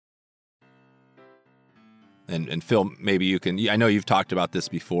And Phil, maybe you can. I know you've talked about this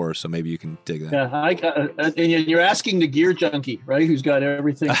before, so maybe you can dig that. Yeah, and you're asking the gear junkie, right? Who's got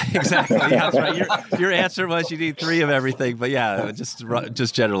everything? Exactly. Yeah, that's right. Your answer was you need 3 of everything, but yeah, just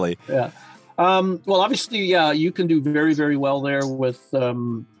generally. Yeah. Well, obviously, you can do very, very well there with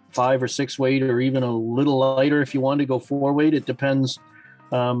 5 or 6 weight, or even a little lighter if you want to go 4 weight. It depends.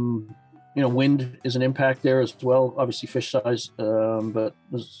 Wind is an impact there as well. Obviously, fish size, but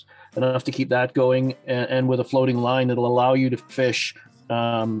there's enough to keep that going. And with a floating line, it'll allow you to fish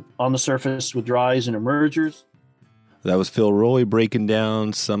on the surface with dries and emergers. That was Phil Rowley breaking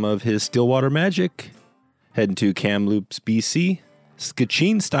down some of his Stillwater magic. Heading to Kamloops, BC,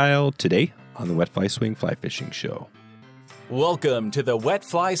 Skitchine style today on the Wet Fly Swing Fly Fishing Show. Welcome to the Wet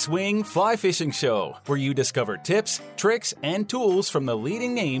Fly Swing Fly Fishing Show, where you discover tips, tricks, and tools from the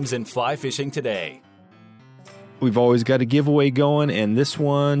leading names in fly fishing today. We've always got a giveaway going, and this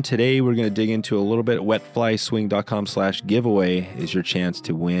one today we're going to dig into a little bit. Wetflyswing.com/giveaway is your chance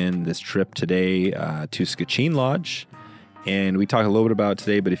to win this trip today to Skitchine Lodge. And we talk a little bit about it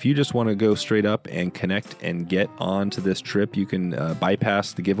today, but if you just want to go straight up and connect and get onto this trip, you can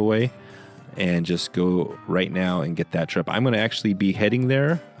bypass the giveaway and just go right now and get that trip. I'm going to actually be heading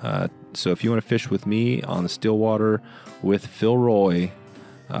there. So if you want to fish with me on the Stillwater with Phil Roy,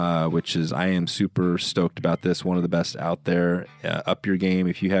 I am super stoked about this. One of the best out there. Up your game.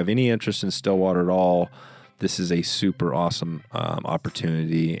 If you have any interest in Stillwater at all, this is a super awesome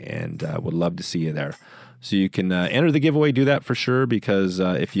opportunity, and would love to see you there. So you can enter the giveaway, do that for sure, because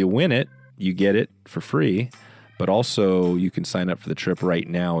if you win it, you get it for free. But also, you can sign up for the trip right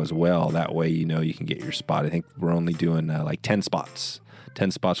now as well. That way, you can get your spot. I think we're only doing like 10 spots.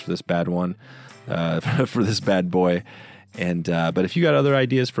 10 spots for this bad one, for this bad boy. And but if you got other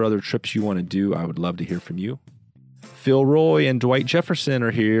ideas for other trips you want to do, I would love to hear from you. Phil Roy and Dwight Jefferson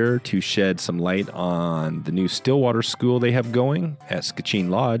are here to shed some light on the new Stillwater school they have going at Skitchine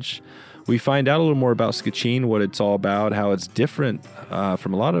Lodge. We find out a little more about Skitchine, what it's all about, how it's different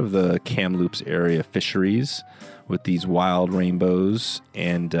from a lot of the Kamloops area fisheries with these wild rainbows.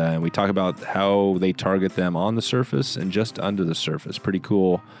 And we talk about how they target them on the surface and just under the surface. Pretty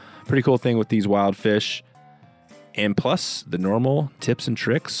cool thing with these wild fish. And plus, the normal tips and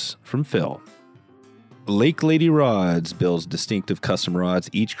tricks from Phil. Lake Lady Rods builds distinctive custom rods,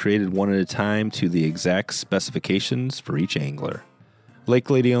 each created one at a time to the exact specifications for each angler.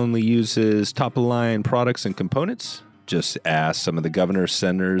 Lake Lady only uses top-of-the-line products and components. Just ask some of the governors,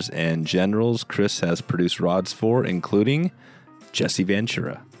 senators, and generals Chris has produced rods for, including Jesse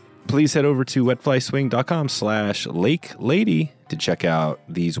Ventura. Please head over to wetflyswing.com/Lake Lady to check out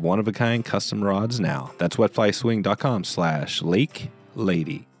these one-of-a-kind custom rods now. That's wetflyswing.com/Lake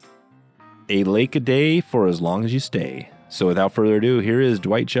Lady. A lake a day for as long as you stay. So without further ado, here is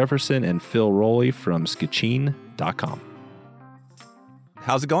Dwight Jefferson and Phil Rowley from Skitchine.com.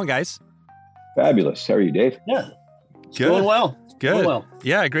 How's it going, guys? Fabulous. How are you, Dave? Yeah. It's Good. going well. Good. Going well.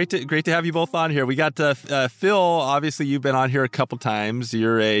 Yeah, great to have you both on here. We got Phil. Obviously, you've been on here a couple times.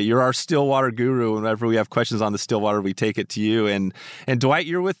 You're our Stillwater guru. Whenever we have questions on the Stillwater, we take it to you. And Dwight,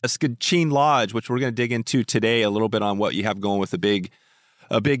 you're with Skitchine Lodge, which we're going to dig into today a little bit on what you have going with a big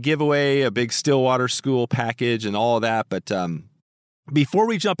giveaway, a big Stillwater school package, and all of that. But before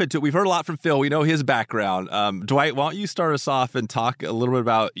we jump into it, we've heard a lot from Phil. We know his background. Dwight, why don't you start us off and talk a little bit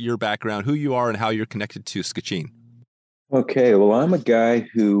about your background, who you are, and how you're connected to Skitchine? Okay, well, I'm a guy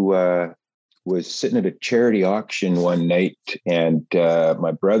who was sitting at a charity auction one night, and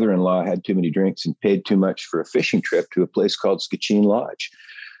my brother-in-law had too many drinks and paid too much for a fishing trip to a place called Skitchine Lodge.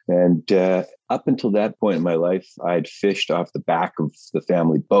 And up until that point in my life, I'd fished off the back of the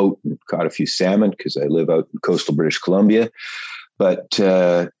family boat and caught a few salmon because I live out in coastal British Columbia. But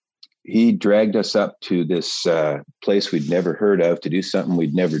he dragged us up to this place we'd never heard of to do something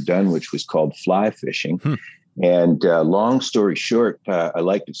we'd never done, which was called fly fishing. And long story short, I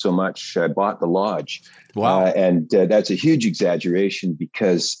liked it so much, I bought the lodge. Wow. And that's a huge exaggeration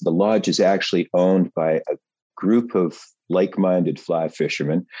because the lodge is actually owned by a group of like-minded fly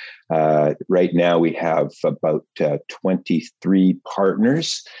fishermen. Right now we have about 23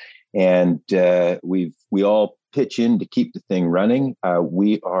 partners, and we all pitch in to keep the thing running.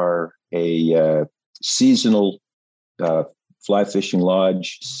 We are a seasonal fly fishing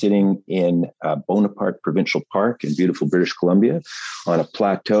lodge sitting in Bonaparte Provincial Park in beautiful British Columbia on a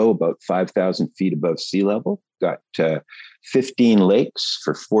plateau about 5,000 feet above sea level. Got 15 lakes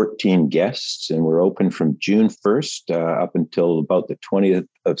for 14 guests, and we're open from June 1st up until about the 20th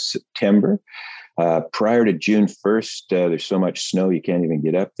of September. Prior to June 1st, there's so much snow you can't even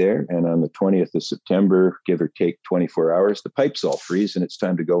get up there. And on the 20th of September, give or take 24 hours, the pipes all freeze and it's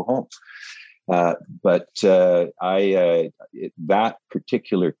time to go home. That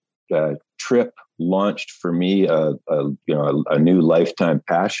particular trip launched for me a new lifetime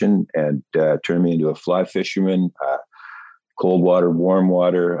passion and turned me into a fly fisherman. Cold water, warm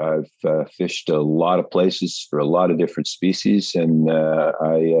water. I've fished a lot of places for a lot of different species, and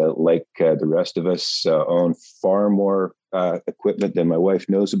like the rest of us, own far more equipment than my wife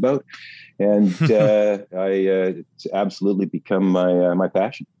knows about, and it's absolutely become my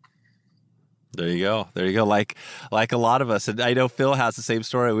passion. There you go. Like a lot of us, and I know Phil has the same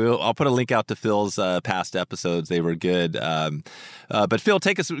story. I'll put a link out to Phil's past episodes. They were good. But Phil,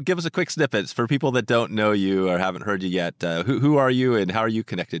 give us a quick snippet for people that don't know you or haven't heard you yet. Who are you, and how are you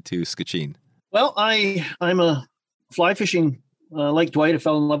connected to Skitchine? Well, I'm a fly fishing, like Dwight. I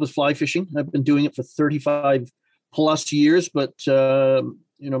fell in love with fly fishing. I've been doing it for 35 plus years, but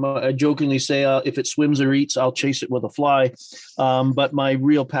I jokingly say if it swims or eats, I'll chase it with a fly. But my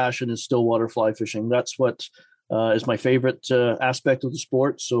real passion is Stillwater fly fishing. That's what is my favorite aspect of the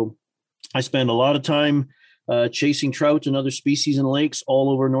sport. So I spend a lot of time chasing trout and other species in lakes all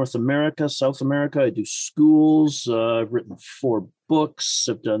over North America, South America. I do schools. I've written 4 books.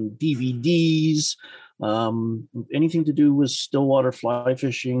 I've done DVDs. Anything to do with Stillwater fly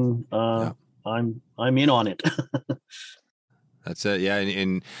fishing, I'm in on it. That's it, yeah,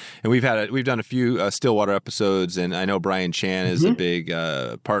 and we've done a few Stillwater episodes, and I know Brian Chan is a big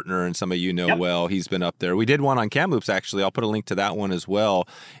partner, and some of you know well. He's been up there. We did one on Kamloops, actually. I'll put a link to that one as well,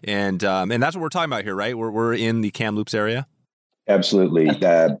 and that's what we're talking about here, right? We're in the Kamloops area. Absolutely.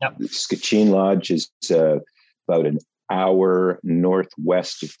 Skitchine Lodge is about an hour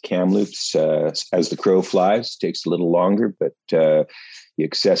northwest of Kamloops. As the crow flies, takes a little longer, but you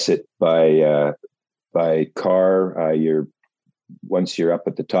access it by car. Once you're up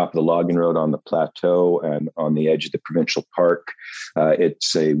at the top of the logging road on the plateau and on the edge of the provincial park,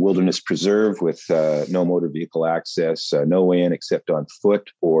 it's a wilderness preserve with no motor vehicle access, no way in except on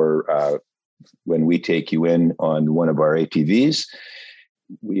foot, or when we take you in on one of our ATVs.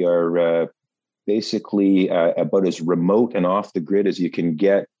 We are basically about as remote and off the grid as you can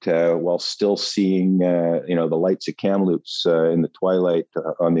get, while still seeing the lights of Kamloops in the twilight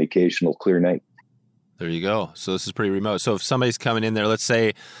on the occasional clear night. There you go. So this is pretty remote. So if somebody's coming in there, let's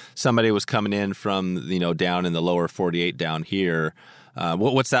say somebody was coming in from, down in the lower 48 down here,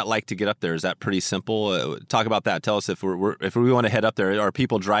 what's that like to get up there? Is that pretty simple? Talk about that. Tell us if we want to head up there. Are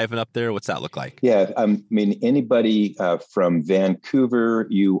people driving up there? What's that look like? Yeah, anybody from Vancouver,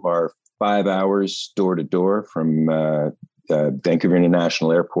 you are 5 hours door to door from Vancouver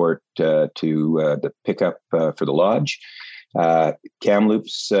International Airport to the pickup for the lodge.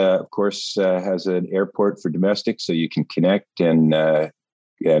 Kamloops, of course, has an airport for domestic, so you can connect and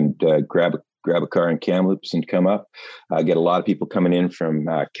grab a car in Kamloops and come up. I get a lot of people coming in from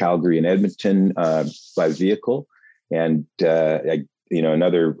Calgary and Edmonton by vehicle, and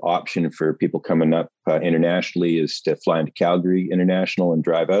another option for people coming up internationally is to fly into Calgary International and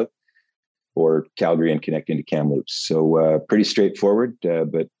drive out, or Calgary and connect into Kamloops. So pretty straightforward.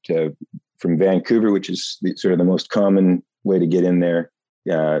 But from Vancouver, which is sort of the most common way to get in there,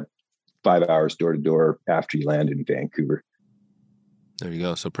 5 hours door to door after you land in Vancouver. There you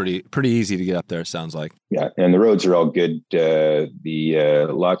go. So pretty easy to get up there, sounds like. Yeah, and the roads are all good.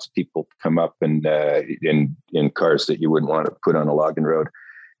 Lots of people come up and in cars that you wouldn't want to put on a logging road.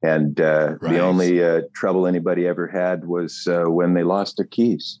 And right. The only trouble anybody ever had was when they lost their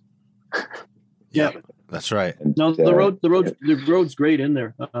keys. Yeah, that's right. And, no, the road's great in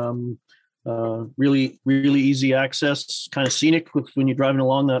there. Really, really easy access, kind of scenic when you're driving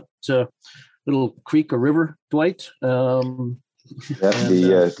along that little creek or river, Dwight. There's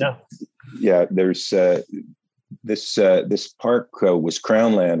this park was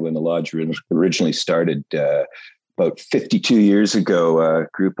Crown Land when the lodge originally started about 52 years ago. A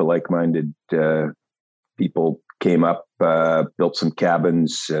group of like-minded people came up, built some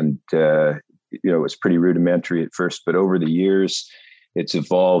cabins, and it was pretty rudimentary at first, but over the years it's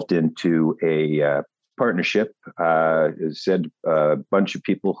evolved into a partnership. As I said, a bunch of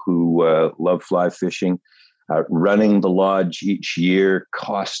people who love fly fishing. Running the lodge each year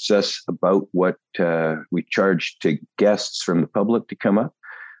costs us about what we charge to guests from the public to come up.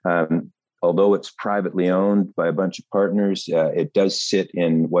 Although it's privately owned by a bunch of partners, it does sit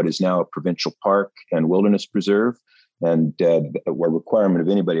in what is now a provincial park and wilderness preserve. And a requirement of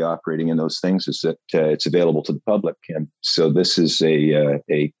anybody operating in those things is that it's available to the public. And so this is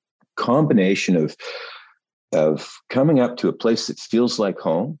a combination of coming up to a place that feels like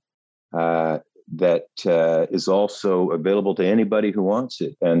home, that is also available to anybody who wants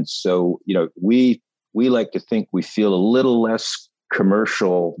it. And so, we like to think we feel a little less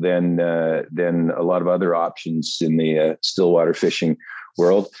commercial than a lot of other options in the stillwater fishing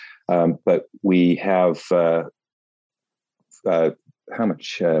world. But we have how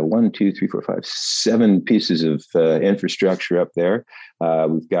much? 1, 2, 3, 4, 5, 7 pieces of infrastructure up there.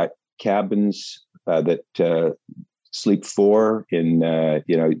 We've got cabins that sleep 4 in,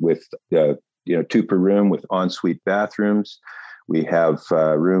 with 2 per room with ensuite bathrooms. We have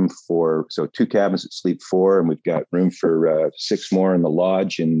room for 2 cabins that sleep 4, and we've got room for 6 more in the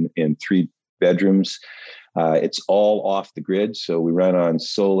lodge in 3 bedrooms. It's all off the grid, so we run on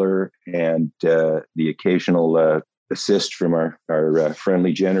solar and the occasional assist from our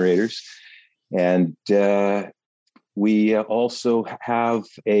friendly generators. And we also have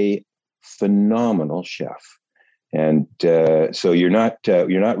a phenomenal chef. And so you're not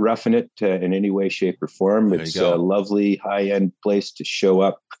roughing it in any way, shape, or form. It's a lovely high-end place to show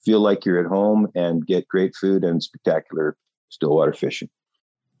up, feel like you're at home, and get great food and spectacular stillwater fishing.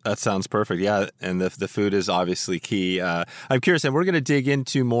 That sounds perfect. Yeah, and the food is obviously key. I'm curious, and we're going to dig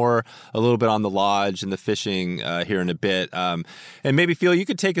into a little bit on the lodge and the fishing here in a bit. And maybe, Phil, you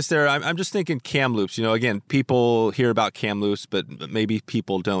could take us there. I'm just thinking Kamloops. Again, people hear about Kamloops, but maybe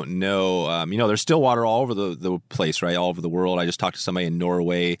people don't know. There's stillwater all over the place, right? All over the world. I just talked to somebody in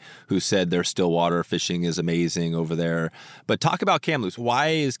Norway who said their stillwater fishing is amazing over there. But talk about Kamloops. Why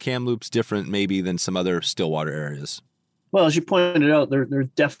is Kamloops different maybe than some other stillwater areas? Well, as you pointed out, there's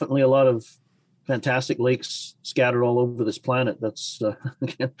definitely a lot of fantastic lakes scattered all over this planet. That's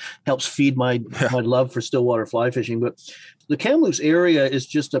helps feed my love for stillwater fly fishing. But the Kamloops area is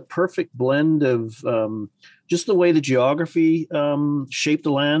just a perfect blend of just the way the geography shaped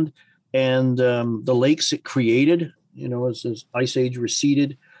the land and the lakes it created. As Ice Age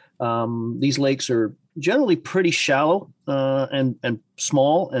receded, these lakes are generally pretty shallow and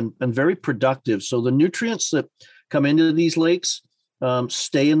small and very productive. So the nutrients that come into these lakes,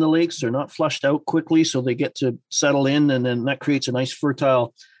 stay in the lakes. They're not flushed out quickly, so they get to settle in, and then that creates a nice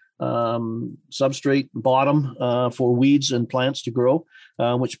fertile substrate bottom for weeds and plants to grow,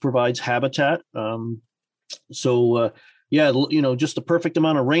 which provides habitat. Just the perfect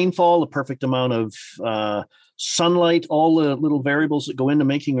amount of rainfall, the perfect amount of sunlight, all the little variables that go into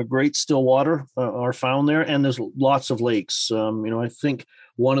making a great stillwater are found there. And there's lots of lakes. I think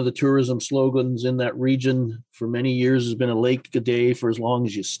one of the tourism slogans in that region for many years has been a lake a day for as long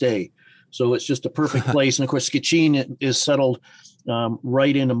as you stay. So it's just a perfect place. And of course, Skitchine is settled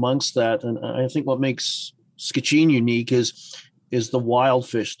right in amongst that. And I think what makes Skitchine unique is the wild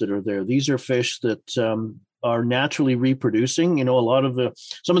fish that are there. These are fish that are naturally reproducing.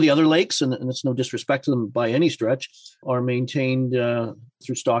 Some of the other lakes, and it's no disrespect to them by any stretch, are maintained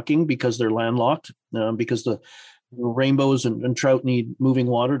through stocking because they're landlocked, because the rainbows and trout need moving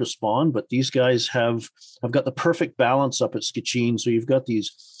water to spawn. But these guys have got the perfect balance up at Skitchine. So you've got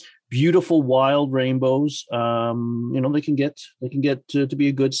these beautiful wild rainbows. They can get to be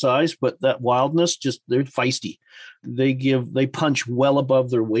a good size, but that wildness, they're feisty. They punch well above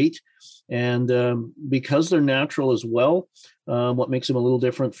their weight. And because they're natural as well, what makes them a little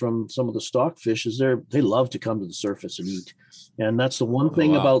different from some of the stock fish is they love to come to the surface and eat. And that's the one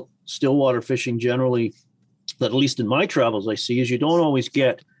thing about stillwater fishing generally, that at least in my travels I see, is you don't always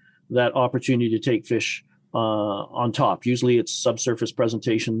get that opportunity to take fish on top. Usually it's subsurface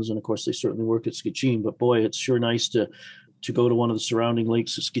presentations, and of course they certainly work at Skitchine, but boy, it's sure nice to go to one of the surrounding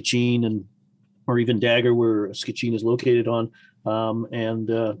lakes at Skitchine or even Dagger, where Skitchine is located on,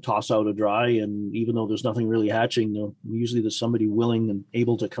 and toss out a dry. And even though there's nothing really hatching, usually there's somebody willing and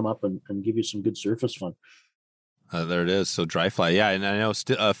able to come up and give you some good surface fun. There it is. So dry fly. Yeah. And I know,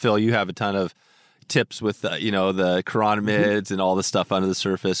 Phil, you have a ton of tips with, the chironomids and all the stuff under the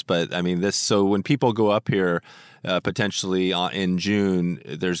surface. But I mean, so when people go up here, potentially in June,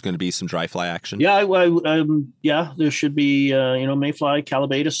 there's going to be some dry fly action. Yeah, there should be, mayfly,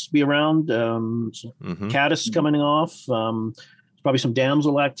 calabatus be around, caddis coming off, probably some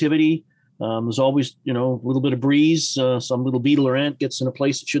damsel activity. There's always, a little bit of breeze, some little beetle or ant gets in a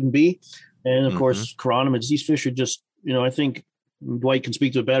place it shouldn't be. And of course, chironomids, these fish are just, I think Dwight can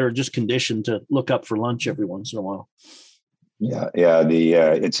speak to it better, just conditioned to look up for lunch every once in a while. Yeah.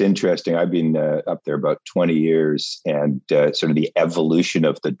 It's interesting. I've been up there about 20 years, and sort of the evolution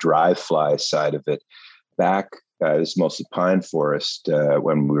of the dry fly side of it. Back, this is mostly pine forest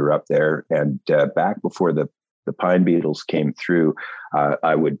when we were up there, and back before the pine beetles came through,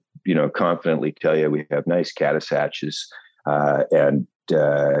 I would confidently tell you we have nice caddis hatches, and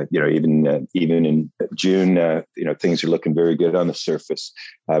even in June, things are looking very good on the surface.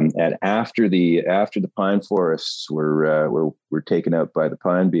 And after the pine forests were taken out by the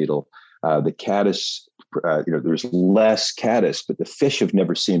pine beetle, the caddis there's less caddis, but the fish have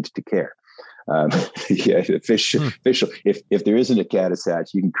never seemed to care. The fish. If there isn't a caddis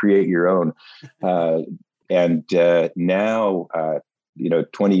hatch, you can create your own. And now,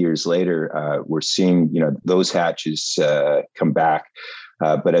 20 years later, we're seeing, those hatches come back.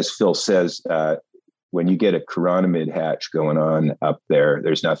 But as Phil says, when you get a chironomid hatch going on up there,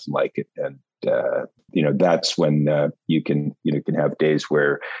 there's nothing like it. And, that's when you can have days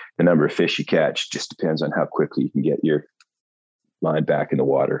where the number of fish you catch just depends on how quickly you can get your line back in the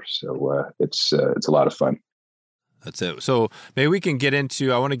water. So it's a lot of fun. That's it. So maybe we can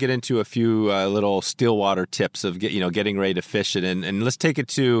I want to get into a few little Stillwater tips of getting ready to fish it. And let's take it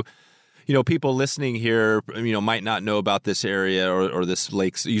to, people listening here, might not know about this area or this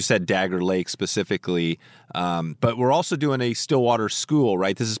lake. You said Dagger Lake specifically, but we're also doing a Stillwater school,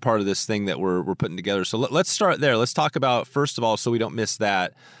 right? This is part of this thing that we're putting together. So let's start there. Let's talk about, first of all, so we don't miss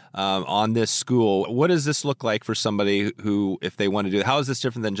that, on this school. What does this look like for somebody who, if they want to do it, how is this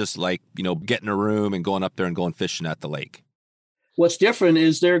different than just like, getting a room and going up there and going fishing at the lake? What's different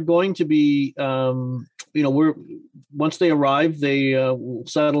is they're going to be, once they arrive, we'll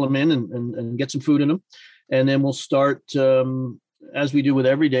settle them in and get some food in them. And then we'll start, as we do with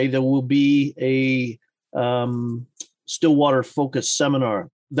every day, there will be a Stillwater focused seminar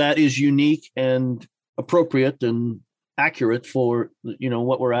that is unique and appropriate and accurate for,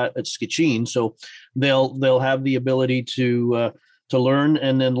 what we're at Skitchine. So they'll have the ability to learn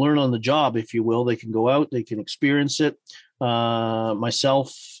and then learn on the job, if you will. They can go out, they can experience it.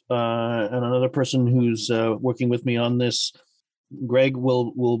 Myself and another person who's working with me on this, Greg,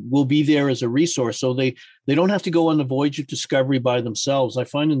 will be there as a resource. So they don't have to go on the voyage of discovery by themselves. I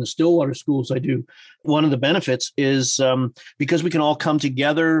find in the Stillwater schools I do, one of the benefits is because we can all come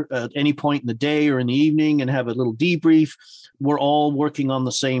together at any point in the day or in the evening and have a little debrief. We're all working on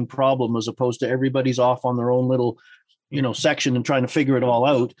the same problem, as opposed to everybody's off on their own little section and trying to figure it all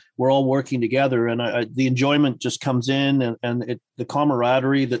out. We're all working together, and the enjoyment just comes in, and the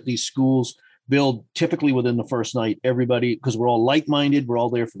camaraderie that these schools build typically within the first night. Everybody, because we're all like-minded, we're all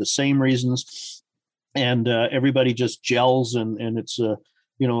there for the same reasons, and everybody just gels, and it's a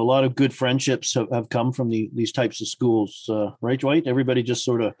lot of good friendships have come from these types of schools, right, Dwight? Everybody just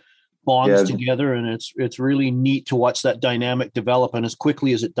sort of bonds together, and it's really neat to watch that dynamic develop, and as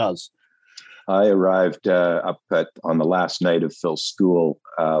quickly as it does. I arrived on the last night of Phil's school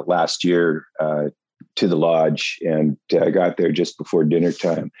last year to the lodge, and I got there just before dinner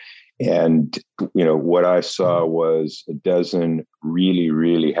time. And, what I saw was a dozen really,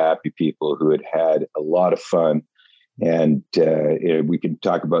 really happy people who had a lot of fun. And we can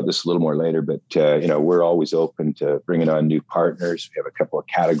talk about this a little more later, but, we're always open to bringing on new partners. We have a couple of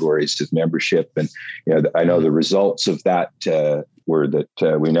categories of membership. And, I know the results of that were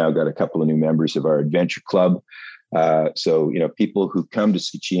that we now got a couple of new members of our adventure club. So, people who come to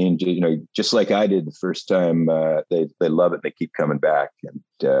Skitchine, just like I did the first time, they love it. They keep coming back. And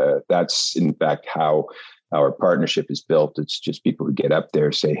that's, in fact, how our partnership is built. It's just people who get up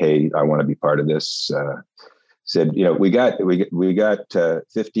there, say, hey, I want to be part of this. Said, we got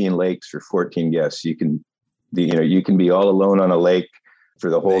 15 lakes for 14 guests. You can be all alone on a lake for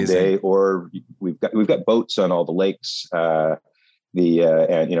the whole day, or we've got boats on all the lakes, and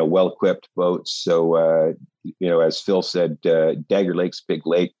well-equipped boats. So, as Phil said, Dagger Lake's big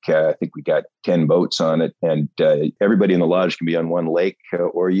lake. I think we got 10 boats on it, and everybody in the lodge can be on one lake,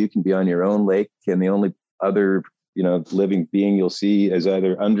 or you can be on your own lake. And the only other, living being you'll see is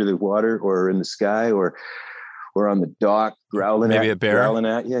either under the water or in the sky or on the dock growling. Maybe a bear. Growling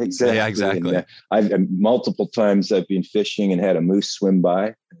at you. Exactly. Yeah, exactly. And, I've multiple times I've been fishing and had a moose swim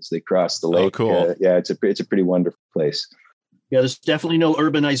by as they cross the lake. Oh, cool. It's a pretty wonderful place. Yeah, there's definitely no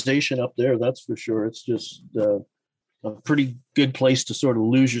urbanization up there. That's for sure. It's just a pretty good place to sort of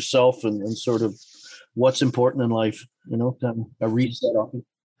lose yourself and sort of what's important in life, a reset often.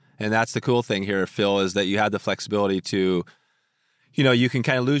 And that's the cool thing here, Phil, is that you have the flexibility to, you can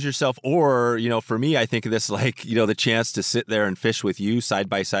kind of lose yourself, or, for me, I think of this like, the chance to sit there and fish with you side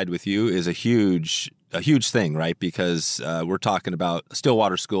by side with you is a huge thing, right? Because we're talking about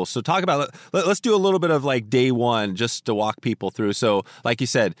Stillwater School. So let's do a little bit of like day one, just to walk people through. So like you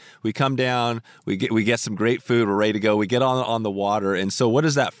said, we come down, we get some great food, we're ready to go, we get on the water. And so what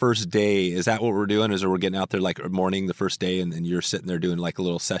is that first day? Is that what we're doing? Is we're getting out there like morning, the first day, and you're sitting there doing like a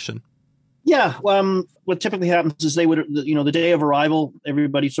little session? Yeah. What typically happens is they would, the day of arrival,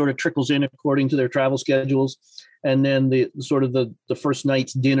 everybody sort of trickles in according to their travel schedules. And then the first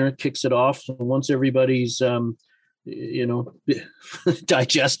night's dinner kicks it off. So once everybody's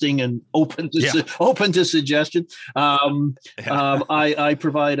digesting and open to suggestion. I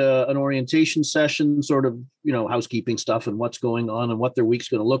provide an orientation session, sort of, housekeeping stuff and what's going on and what their week's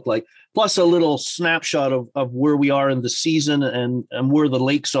going to look like, plus a little snapshot of where we are in the season and where the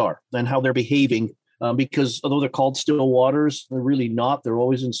lakes are and how they're behaving. Because although they're called still waters, they're really not. They're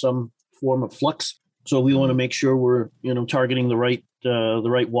always in some form of flux. So we want to make sure we're, targeting the right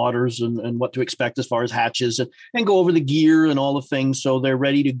waters and what to expect as far as hatches and go over the gear and all the things so they're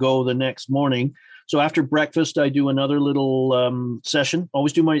ready to go the next morning. So after breakfast, I do another little session.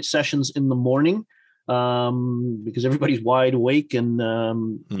 Always do my sessions in the morning because everybody's wide awake and,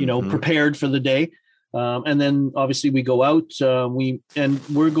 prepared for the day. And then obviously we go out,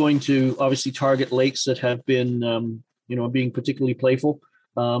 we're going to obviously target lakes that have been, being particularly playful.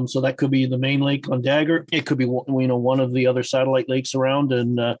 So that could be the main lake on Dagger. It could be, one of the other satellite lakes around,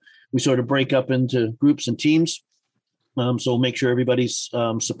 and we sort of break up into groups and teams. So make sure everybody's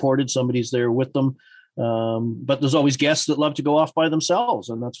supported. Somebody's there with them. But there's always guests that love to go off by themselves,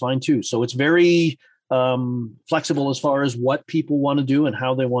 and that's fine too. So it's very flexible as far as what people want to do and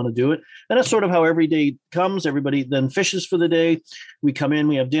how they want to do it. And that's sort of how every day comes. Everybody then fishes for the day. We come in,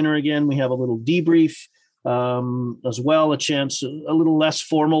 we have dinner again. We have a little debrief. As well, a chance, a little less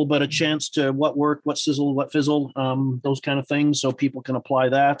formal, but a chance to what worked, what sizzled, what fizzled, those kind of things, so people can apply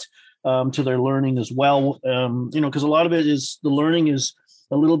that to their learning as well. Because a lot of it is the learning is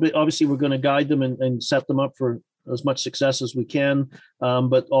a little bit, obviously we're going to guide them and set them up for as much success as we can,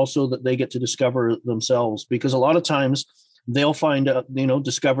 but also that they get to discover themselves, because a lot of times they'll find out,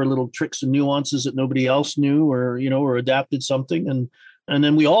 discover little tricks and nuances that nobody else knew, or adapted something, and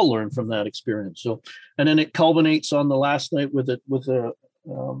then we all learn from that experience. So, and then it culminates on the last night with a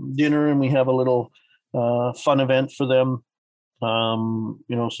dinner, and we have a little fun event for them.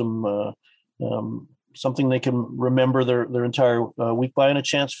 Something they can remember their entire week by, and a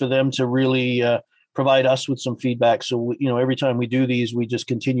chance for them to really provide us with some feedback. So, every time we do these, we just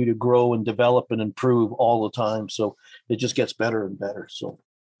continue to grow and develop and improve all the time. So it just gets better and better. So.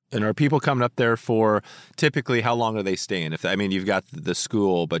 And are people coming up there for, typically, how long are they staying? You've got the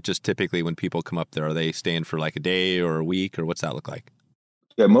school, but just typically when people come up there, are they staying for like a day or a week, or what's that look like?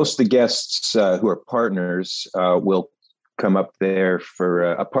 Yeah, most of the guests who are partners will come up there for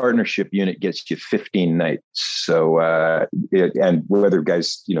a partnership unit gets you 15 nights. So, and whether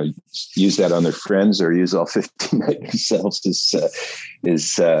guys, use that on their friends or use all 15 nights themselves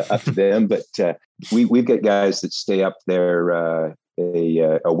is up to them. But we've got guys that stay up there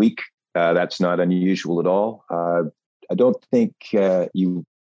a week. That's not unusual at all. I don't think you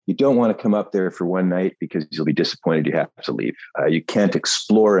don't want to come up there for one night because you'll be disappointed you have to leave. You can't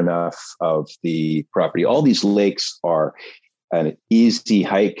explore enough of the property. All these lakes are an easy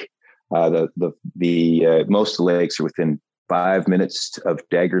hike. Most of the lakes are within 5 minutes of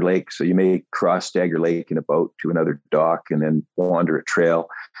Dagger Lake. So you may cross Dagger Lake in a boat to another dock and then wander a trail.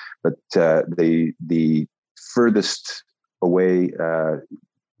 But the furthest away,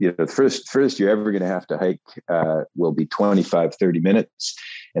 the furthest you're ever going to have to hike will be 25, 30 minutes.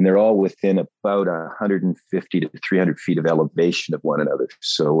 And they're all within about 150 to 300 feet of elevation of one another.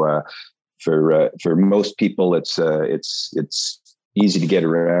 So for most people, it's easy to get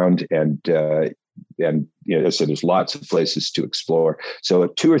around, and as I said, there's lots of places to explore. So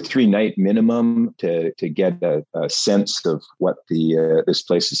a 2 or 3 night minimum to get a sense of what this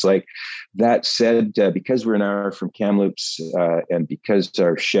place is like. That said, because we're an hour from Kamloops, and because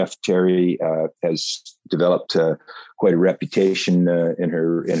our chef Terry has developed quite a reputation in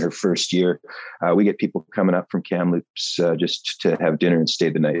her first year, we get people coming up from Kamloops just to have dinner and stay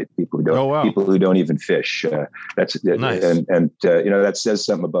the night. People who don't even fish. That's nice. And that says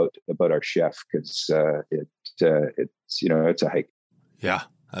something about our chef, because it's a hike. Yeah.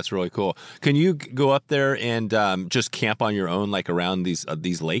 That's really cool. Can you go up there and just camp on your own, like around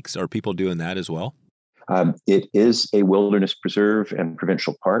these lakes? Are people doing that as well? It is a wilderness preserve and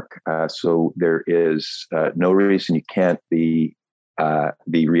provincial park, so there is no reason you can't be.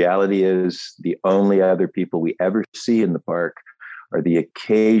 The reality is the only other people we ever see in the park are the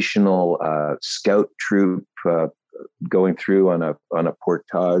occasional scout troop going through on a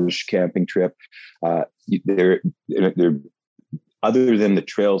portage camping trip. They're other than the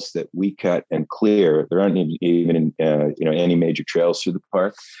trails that we cut and clear, there aren't even any major trails through the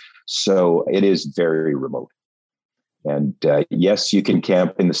park. So it is very remote. And yes, you can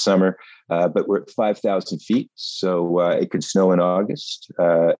camp in the summer, but we're at 5,000 feet, so it could snow in August.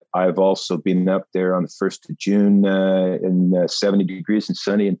 I've also been up there on the 1st of June in 70 degrees and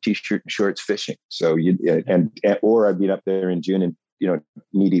sunny in t-shirt and shorts fishing. So or I've been up there in June in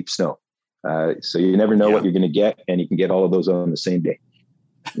knee-deep snow. So you never know what you're going to get, and you can get all of those on the same day.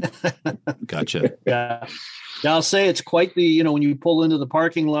 Gotcha. Yeah. Now I'll say it's quite the, when you pull into the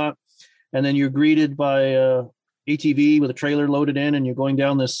parking lot and then you're greeted by ATV with a trailer loaded in, and you're going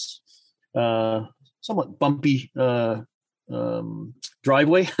down this somewhat bumpy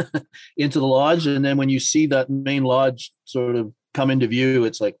driveway into the lodge. And then when you see that main lodge sort of come into view,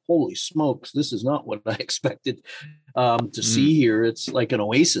 it's like, holy smokes, this is not what I expected to see here. It's like an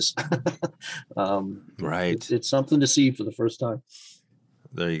oasis. Right. It's something to see for the first time.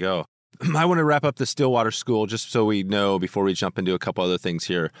 There you go. I want to wrap up the Stillwater school just so we know before we jump into a couple other things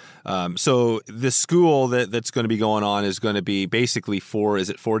here. So the school that's going to be going on is going to be basically is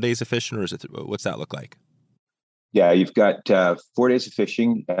it 4 days of fishing, or what's that look like? Yeah, you've got 4 days of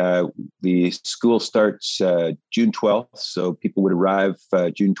fishing. The school starts June 12th, so people would arrive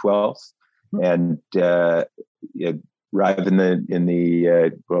June 12th and arrive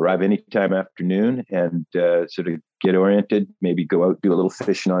arrive anytime afternoon and sort of get oriented. Maybe go out, do a little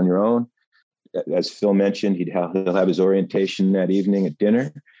fishing on your own. As Phil mentioned, he'll have his orientation that evening at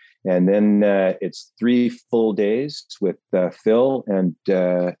dinner, and then it's 3 full days with Phil and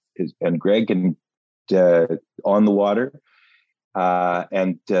Greg and on the water,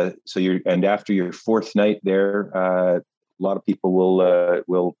 and after your 4th night there, a lot of people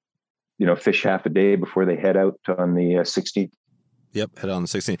will fish half a day before they head out on the 16th. Yep, head on the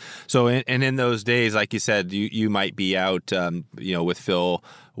 16th. So, and in those days, like you said, you might be out, with Phil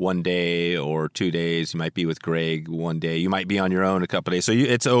 1 day or 2 days. You might be with Greg 1 day. You might be on your own a couple of days. So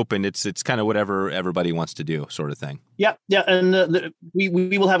it's open. It's kind of whatever everybody wants to do, sort of thing. Yeah, and we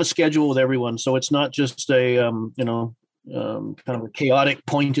will have a schedule with everyone, so it's not just a kind of a chaotic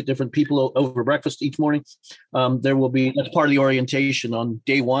point at different people over breakfast each morning. There will be, that's part of the orientation on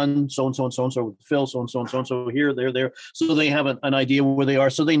day 1, so-and-so and so-and-so with Phil, so-and-so and so-and-so here, there. So they have an idea where they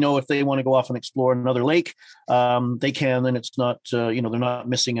are. So they know if they want to go off and explore another lake, they can, and it's not, they're not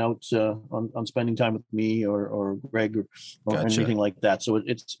missing out on spending time with me or Greg or Gotcha. anything like that. So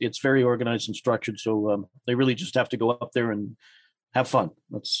it's very organized and structured. So they really just have to go up there and have fun.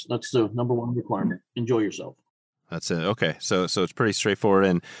 That's the number one requirement. Enjoy yourself. That's it. Okay. So it's pretty straightforward.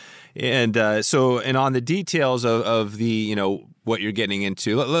 And on the details of the, what you're getting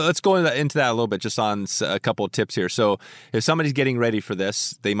into, let's go into that a little bit, just on a couple of tips here. So if somebody's getting ready for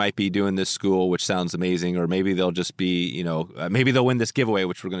this, they might be doing this school, which sounds amazing, or maybe they'll just be, maybe they'll win this giveaway,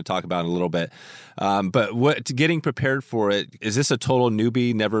 which we're going to talk about in a little bit. But getting prepared for it, is this a total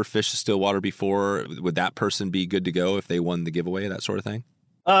newbie, never fished Stillwater before? Would that person be good to go if they won the giveaway, that sort of thing?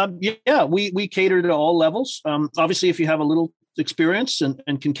 We cater to all levels. Obviously, if you have a little experience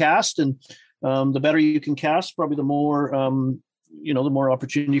and can cast, and the better you can cast, probably the more the more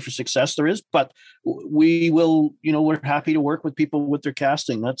opportunity for success there is. But we will, we're happy to work with people with their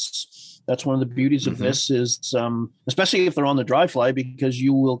casting. That's one of the beauties of this is, especially if they're on the dry fly, because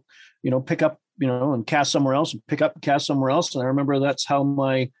you will, pick up, and cast somewhere else, and pick up and cast somewhere else. And I remember that's how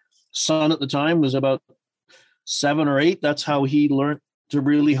my son at the time was about 7 or 8. That's how he learned to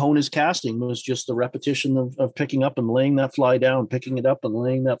really hone his casting, was just the repetition of picking up and laying that fly down, picking it up and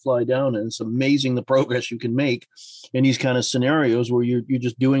laying that fly down. And it's amazing the progress you can make in these kind of scenarios where you're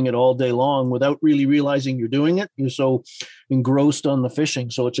just doing it all day long without really realizing you're doing it. You're so engrossed on the fishing.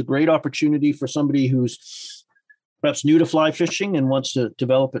 So it's a great opportunity for somebody who's perhaps new to fly fishing and wants to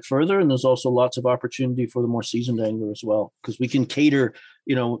develop it further. And there's also lots of opportunity for the more seasoned angler as well, because we can cater,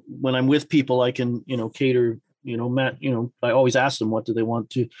 when I'm with people, I can, cater. Matt, I always ask them, what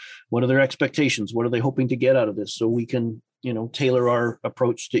are their expectations? What are they hoping to get out of this? So we can, tailor our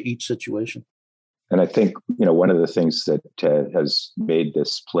approach to each situation. And I think, one of the things that has made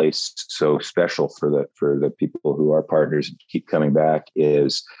this place so special for the people who are partners and keep coming back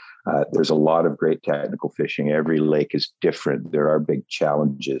is there's a lot of great technical fishing. Every lake is different. There are big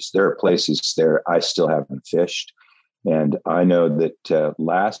challenges. There are places there I still haven't fished. And I know that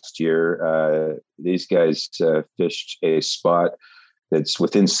last year, these guys fished a spot that's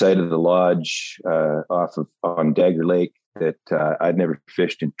within sight of the lodge on Dagger Lake that I'd never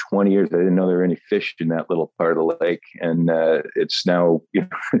fished in 20 years. I didn't know there were any fish in that little part of the lake, and it's now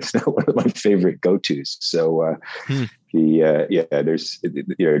one of my favorite go-tos. So there's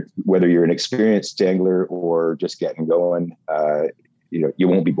whether you're an experienced angler or just getting going, you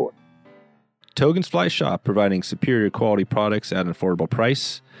won't be bored. Togen's Fly Shop, providing superior quality products at an affordable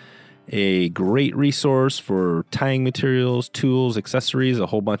price. A great resource for tying materials, tools, accessories, a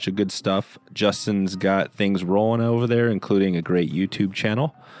whole bunch of good stuff. Justin's got things rolling over there, including a great YouTube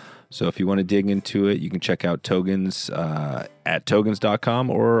channel. So if you want to dig into it, you can check out Togen's at togens.com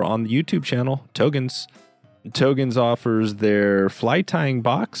or on the YouTube channel, Togens. Togans offers their fly tying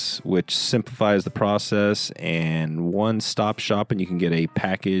box, which simplifies the process and one-stop shop, and you can get a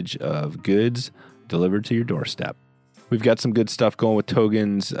package of goods delivered to your doorstep. We've got some good stuff going with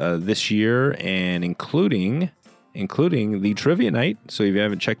Togans this year, and including the trivia night. So if you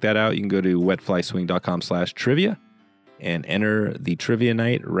haven't checked that out, you can go to wetflyswing.com/trivia and enter the trivia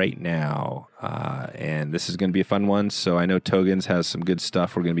night right now. And this is going to be a fun one. So I know Togans has some good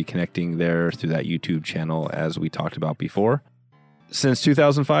stuff. We're going to be connecting there through that YouTube channel, as we talked about before. Since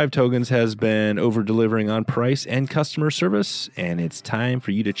 2005, Togans has been over-delivering on price and customer service, and it's time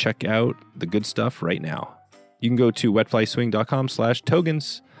for you to check out the good stuff right now. You can go to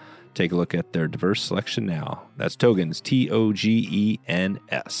wetflyswing.com/Togans. Take a look at their diverse selection now. That's Togans, Togens.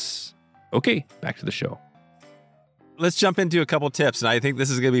 Okay, back to the show. Let's jump into a couple tips, and I think this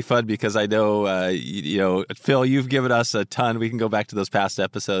is going to be fun because I know, Phil, you've given us a ton. We can go back to those past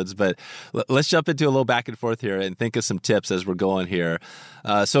episodes, but let's jump into a little back and forth here and think of some tips as we're going here.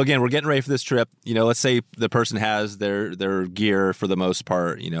 So again, we're getting ready for this trip. Let's say the person has their gear for the most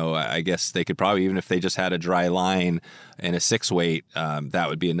part. I guess they could probably, even if they just had a dry line and a 6-weight, that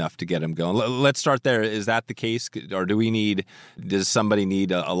would be enough to get them going. Let's start there. Is that the case, or does somebody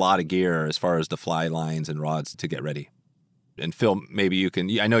need a lot of gear as far as the fly lines and rods to get ready? And Phil, maybe you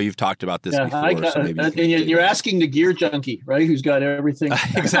can. I know you've talked about this before. So maybe you're asking the gear junkie, right? Who's got everything?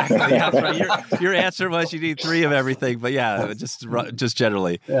 Exactly. Yeah, right. Your answer was you need 3 of everything, but yeah, just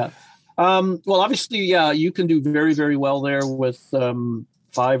generally. Yeah. Well, obviously, yeah, you can do very, very well there with 5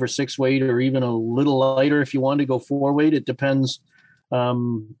 or 6 weight, or even a little lighter if you want to go 4 weight. It depends.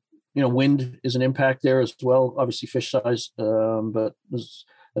 Wind is an impact there as well. Obviously, fish size, but there's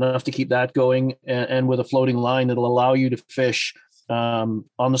enough to keep that going. And with a floating line, it'll allow you to fish on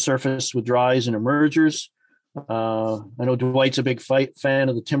the surface with dries and emergers. I know Dwight's a big fan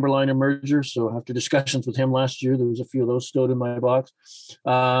of the Timberline emerger. So after discussions with him last year, there was a few of those stowed in my box.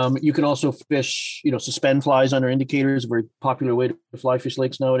 You can also fish, suspend flies under indicators, a very popular way to fly fish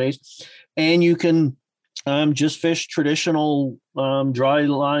lakes nowadays. And you can just fish traditional dry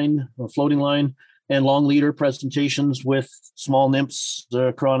line or floating line and long leader presentations with small nymphs,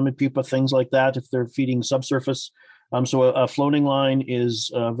 chironomid pupa, things like that, if they're feeding subsurface. So a floating line is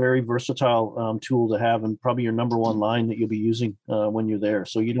a very versatile tool to have, and probably your number one line that you'll be using when you're there.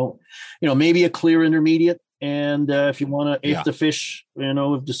 So you don't, maybe a clear intermediate. And if you want to, if the fish,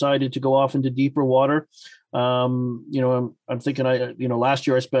 have decided to go off into deeper water, I'm thinking last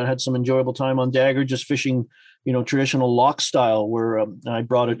year I had some enjoyable time on Dagger, just fishing, traditional lock style, where I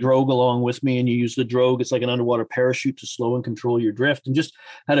brought a drogue along with me, and you use the drogue. It's like an underwater parachute to slow and control your drift, and just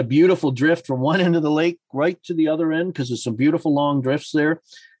had a beautiful drift from one end of the lake right to the other end, because there's some beautiful long drifts there,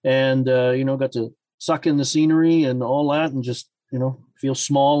 and, got to suck in the scenery and all that, and just, feel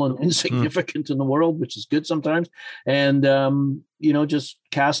small and insignificant in the world, which is good sometimes. And, just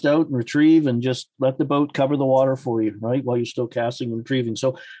cast out and retrieve and just let the boat cover the water for you, right, while you're still casting and retrieving.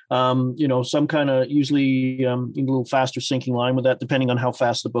 So, some kind of usually a little faster sinking line with that, depending on how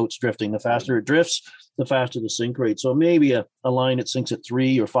fast the boat's drifting. The faster it drifts, the faster the sink rate. So maybe a line that sinks at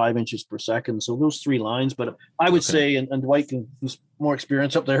 3 or 5 inches per second. So those 3 lines. But I would say, and Dwight who's more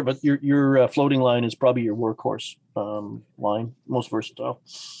experience up there, but your floating line is probably your workhorse line, most versatile.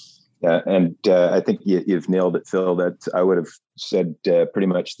 Yeah, and I think you've nailed it, Phil. That I would have said pretty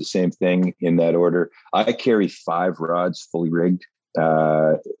much the same thing in that order. I carry 5 rods fully rigged,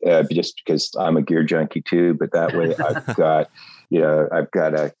 just because I'm a gear junkie too. But that way, I've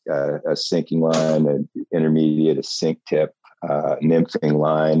got, a sinking line, an intermediate, a sink tip, nymphing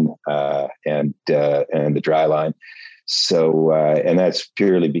line, and the dry line. So, and that's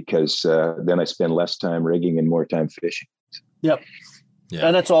purely because then I spend less time rigging and more time fishing. Yep. Yeah.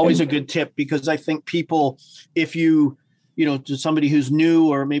 And that's always a good tip, because I think people, if to somebody who's new,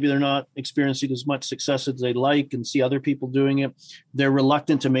 or maybe they're not experiencing as much success as they'd like, and see other people doing it, they're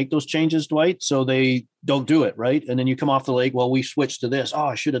reluctant to make those changes, Dwight. So they don't do it, right? And then you come off the lake, well, we switched to this. Oh,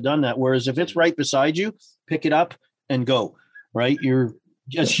 I should have done that. Whereas if it's right beside you, pick it up and go, right?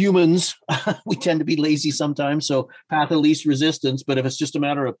 As humans, we tend to be lazy sometimes. So path of least resistance. But if it's just a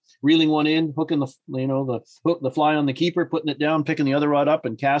matter of reeling one in, hooking the fly on the keeper, putting it down, picking the other rod up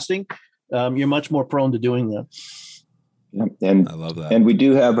and casting, you're much more prone to doing that. Yeah, and I love that. And we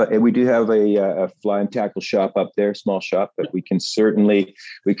do have a fly and tackle shop up there, small shop, but we can certainly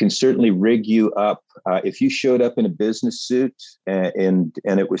rig you up. If you showed up in a business suit and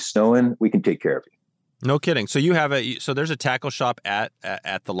it was snowing, we can take care of you. No kidding. So you have so there's a tackle shop at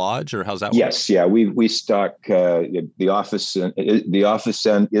the lodge, or how's that work? Yes. Yeah. We stock the office. The office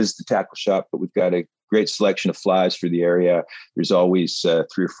end is the tackle shop, but we've got a great selection of flies for the area. There's always 3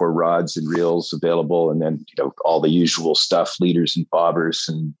 or 4 rods and reels available, and then all the usual stuff, leaders and bobbers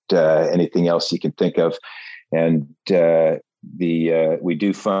and anything else you can think of. And we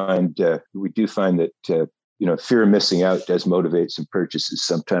do find that fear of missing out does motivate some purchases.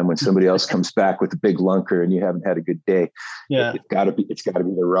 Sometime when somebody else comes back with a big lunker and you haven't had a good day, it's got to be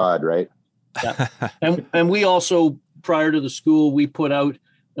the rod, right? Yeah. And we also, prior to the school, we put out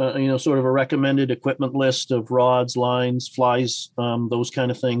sort of a recommended equipment list of rods, lines, flies, those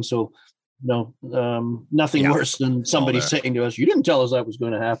kind of things. So nothing worse than somebody saying to us, "You didn't tell us that was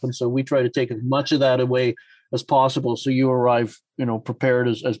going to happen." So we try to take as much of that away as possible, so you arrive prepared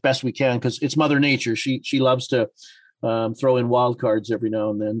as best we can, because it's Mother Nature. She loves to throw in wild cards every now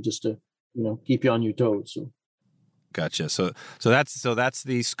and then, just to keep you on your toes. So gotcha. So that's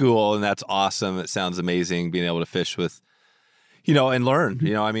the school, and that's awesome. It sounds amazing being able to fish with and learn.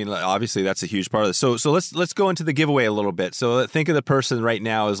 I mean, obviously that's a huge part of this. So let's go into the giveaway a little bit. So think of the person right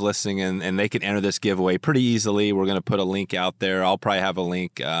now is listening, and they can enter this giveaway pretty easily. We're going to put a link out there. I'll probably have a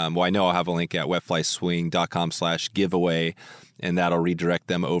link. I know I'll have a link at wetflyswing.com/giveaway, and that'll redirect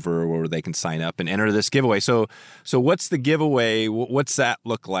them over where they can sign up and enter this giveaway. So what's the giveaway? What's that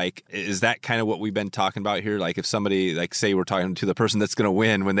look like? Is that kind of what we've been talking about here? Like if somebody, like say we're talking to the person that's going to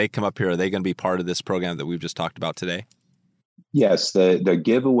win, when they come up here, are they going to be part of this program that we've just talked about today? Yes, the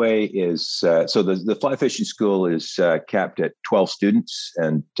giveaway is so the fly fishing school is capped at 12 students,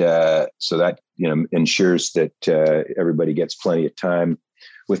 and so that ensures that everybody gets plenty of time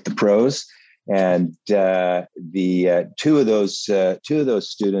with the pros. And the two of those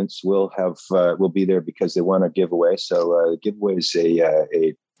students will be there because they won a giveaway. So the giveaway is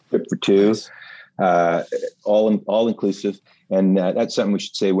a trip for 2, nice. all inclusive, and that's something we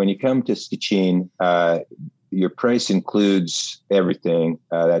should say when you come to Skitchine. Your price includes everything.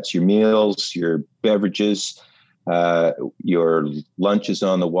 That's your meals, your beverages, your lunches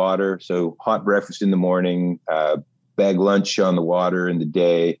on the water. So hot breakfast in the morning, bag lunch on the water in the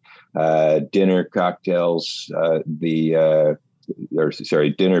day, dinner, cocktails, dinner,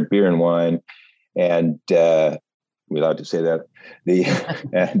 beer and wine, and we're allowed to say that.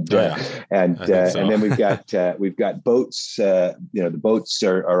 And then we've got boats. The boats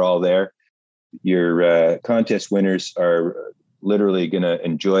are all there. Your contest winners are literally going to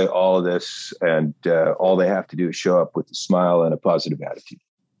enjoy all of this, and all they have to do is show up with a smile and a positive attitude.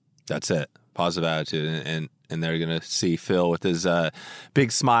 That's it. Positive attitude. And they're going to see Phil with his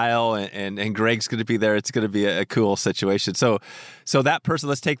big smile, and Greg's going to be there. It's going to be a cool situation. So that person,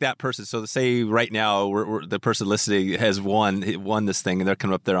 let's take that person. So say right now the person listening has won this thing, and they're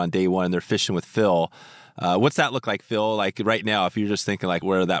coming up there on day 1 and they're fishing with Phil. What's that look like, Phil? Like right now, if you're just thinking like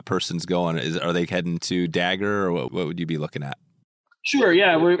where that person's going, are they heading to Dagger, or what would you be looking at? Sure.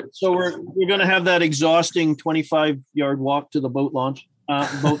 Yeah. We're going to have that exhausting 25-yard walk to the boat launch,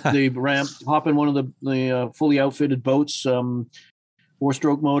 the ramp, hop in one of the fully outfitted boats,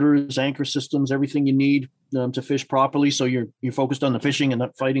 4-stroke motors, anchor systems, everything you need to fish properly. So you're focused on the fishing and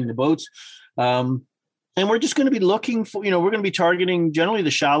not fighting the boats. And we're just going to be looking for, we're going to be targeting generally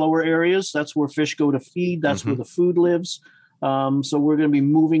the shallower areas. That's where fish go to feed. That's where the food lives. So we're going to be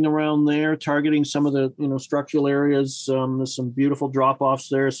moving around there, targeting some of the, structural areas. There's some beautiful drop-offs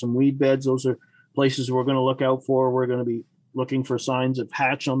there, some weed beds. Those are places we're going to look out for. We're going to be looking for signs of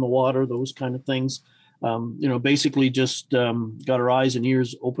hatch on the water, those kind of things. Basically just got our eyes and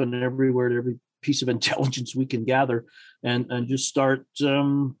ears open everywhere to every piece of intelligence we can gather, and just start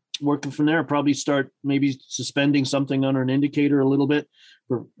working from there. Probably start maybe suspending something on an indicator a little bit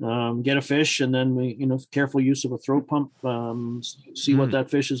for get a fish, and then we careful use of a throat pump, see what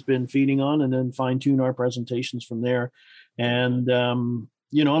that fish has been feeding on, and then fine tune our presentations from there. And a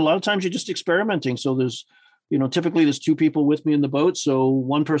lot of times you're just experimenting. So there's typically there's 2 people with me in the boat, so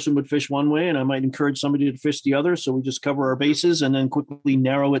one person would fish one way and I might encourage somebody to fish the other. So we just cover our bases and then quickly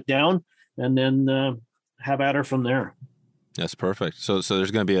narrow it down, and then have at her from there. That's perfect. So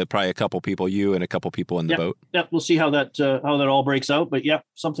there's going to be probably a couple people, you and a couple people in the boat. Yeah, we'll see how that all breaks out. But yeah,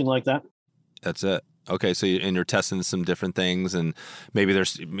 something like that. That's it. Okay, so you're testing some different things, and maybe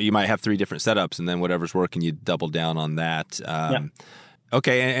you might have 3 different setups, and then whatever's working, you double down on that.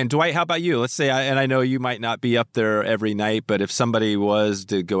 Okay, and Dwight, how about you? Let's say, and I know you might not be up there every night, but if somebody was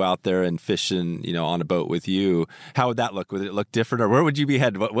to go out there and fish on a boat with you, how would that look? Would it look different, or where would you be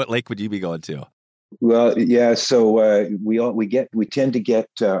headed? What lake would you be going to? Well, yeah. So we tend to get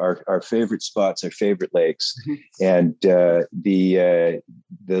our favorite spots, our favorite lakes, and the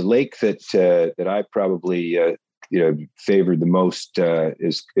lake that I probably favored the most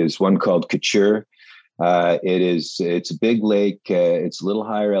is one called Couture. It's a big lake. It's a little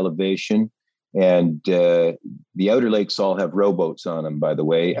higher elevation. And the outer lakes all have rowboats on them, by the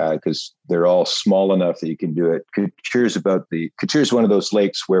way, because they're all small enough that you can do it. Couture is one of those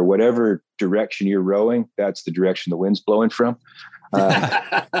lakes where whatever direction you're rowing, that's the direction the wind's blowing from.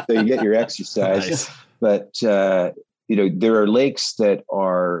 So you get your exercise. Nice. But there are lakes that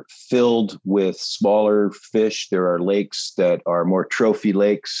are filled with smaller fish. There are lakes that are more trophy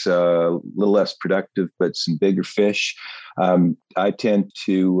lakes, a little less productive, but some bigger fish. I tend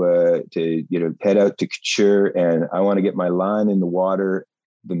to head out to Couture, and I want to get my line in the water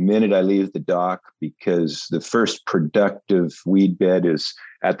the minute I leave the dock, because the first productive weed bed is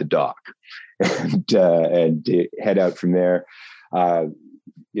at the dock, and head out from there.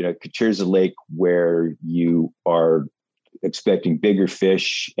 Couture is a lake where you are expecting bigger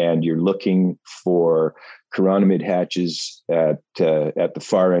fish, and you're looking for chironomid hatches at the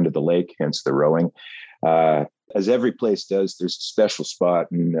far end of the lake, hence the rowing. As every place does, there's a special spot,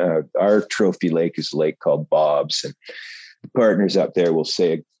 and our trophy lake is a lake called Bob's, and the partners up there will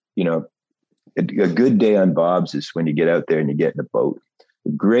say, a good day on Bob's is when you get out there and you get in a boat.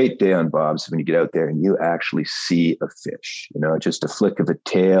 A great day on Bob's is when you get out there and you actually see a fish, just a flick of a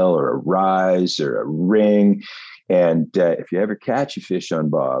tail or a rise or a ring. And if you ever catch a fish on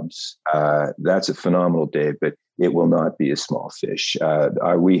Bob's, that's a phenomenal day, but it will not be a small fish.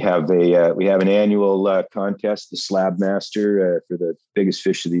 We have an annual contest, the Slab Master, for the biggest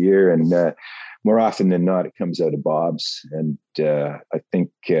fish of the year, and more often than not, it comes out of Bob's. And I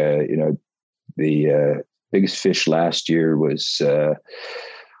think the biggest fish last year was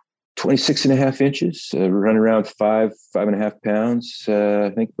 26 and a half inches, run around 5.5 pounds.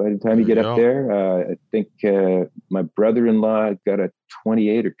 I think by the time you get up there, I think my brother-in-law got a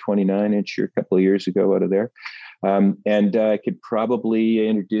 28 or 29 incher a couple of years ago out of there. And I could probably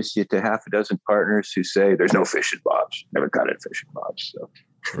introduce you to half a dozen partners who say there's no fish in Bob's. Never caught a fish in Bob's. So.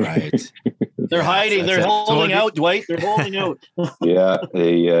 Right. They're hiding. They're holding out, Dwight. They're holding out. Yeah.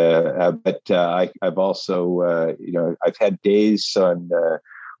 But I've also, I've had days on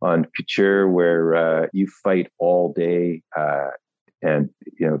Couture where you fight all day and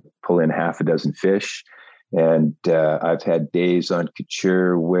pull in half a dozen fish. And I've had days on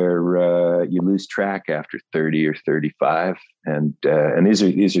Couture where you lose track after 30 or 35, and these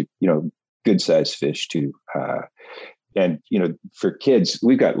are good sized fish too. And for kids,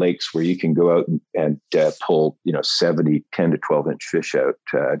 we've got lakes where you can go out and pull 70, 10 to 12 inch fish out,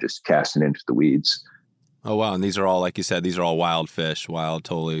 just casting into the weeds. Oh wow! And these are all, like you said, these are all wild fish,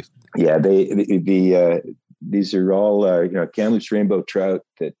 totally. Yeah, these are all Kamloops rainbow trout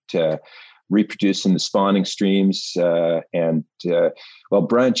that reproduce in the spawning streams. And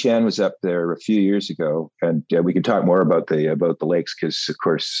Brian Chan was up there a few years ago, and we can talk more about the lakes because, of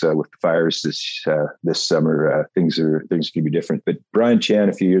course, with the fires this summer, things can be different. But Brian Chan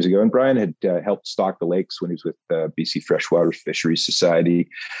a few years ago, and Brian had helped stock the lakes when he was with BC Freshwater Fisheries Society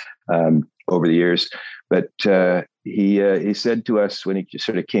over the years. But he said to us when he just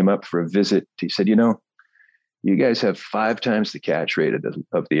sort of came up for a visit, he said, you guys have 5 times the catch rate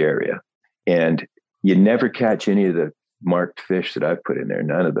of the area. And you never catch any of the marked fish that I've put in there.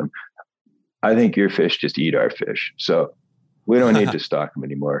 None of them. I think your fish just eat our fish. So we don't need to stock them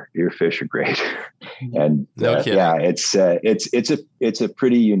anymore. Your fish are great. And it's a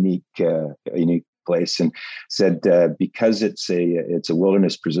pretty unique place. And said because it's a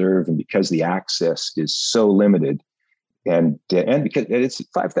wilderness preserve, and because the access is so limited, and because it's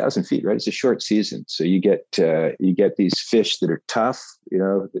 5,000 feet, right? It's a short season, so you get these fish that are tough,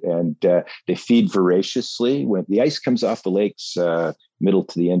 and they feed voraciously. When the ice comes off the lakes, middle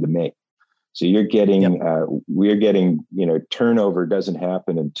to the end of May, so you're getting we're getting turnover doesn't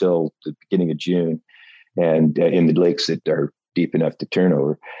happen until the beginning of June, and in the lakes that are deep enough to turn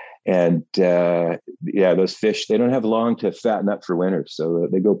over. And those fish, they don't have long to fatten up for winter, so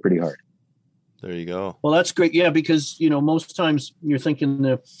they go pretty hard. There you go. Well, that's great. Yeah, because most times you're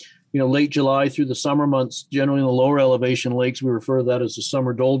thinking late July through the summer months, generally in the lower elevation lakes, we refer to that as the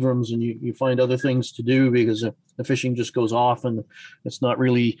summer doldrums, and you find other things to do because the fishing just goes off, and it's not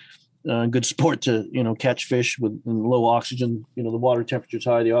really good sport to catch fish in low oxygen. The water temperature's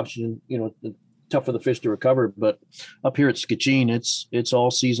high, the oxygen, tough for the fish to recover. But up here at Skitchine, it's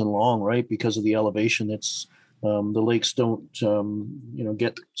all season long, right? Because of the elevation, it's the lakes don't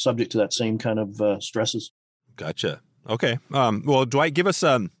get subject to that same kind of stresses. Gotcha. Okay. Well, Dwight, give us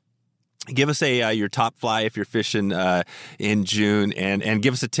your top fly if you're fishing in June, and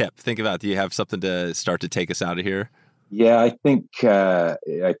give us a tip. Think about, do you have something to start to take us out of here? Yeah, I think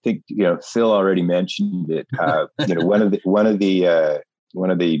Phil already mentioned it. One of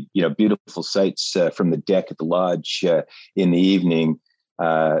the beautiful sights from the deck at the lodge in the evening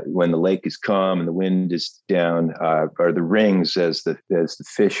when the lake is calm and the wind is down, are the rings as the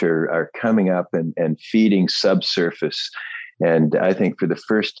fish are coming up and feeding subsurface. And I think for the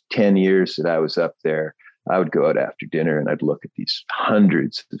first 10 years that I was up there, I would go out after dinner and I'd look at these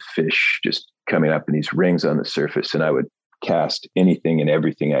hundreds of fish just coming up in these rings on the surface, and I would cast anything and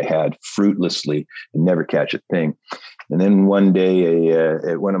everything I had fruitlessly and never catch a thing. And then one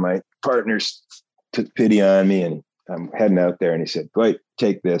day, one of my partners took pity on me, and I'm heading out there, and he said, "Dwight,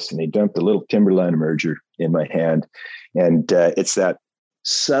 take this." And he dumped a little timberline emerger in my hand. And it's that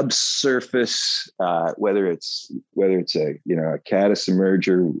subsurface, whether it's a caddis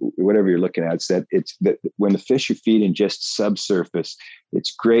emerger, whatever you're looking at, it's that when the fish are feeding just subsurface,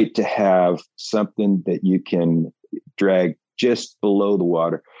 it's great to have something that you can drag just below the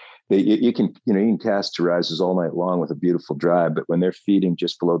water. You can cast terrazas all night long with a beautiful drive, but when they're feeding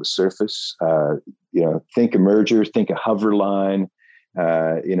just below the surface, think emerger, think a hover line,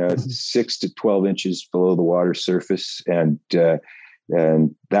 6 to 12 inches below the water surface, and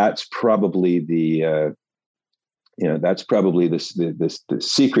that's probably the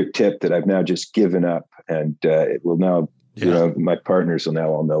secret tip that I've now just given up, and it will now. My partners will now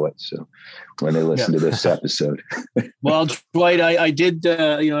all know it. So when they listen to this episode. Well, Dwight, I did,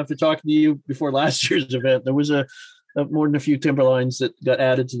 after talking to you before last year's event, there was more than a few timberlines that got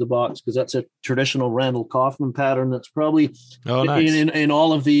added to the box, because that's a traditional Randall Kaufman pattern. That's probably nice. in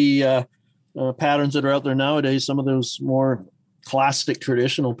all of the patterns that are out there nowadays. Some of those more classic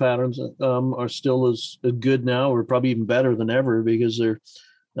traditional patterns are still as good now, or probably even better than ever, because they're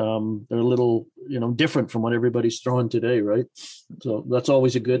a little, different from what everybody's throwing today, right? So that's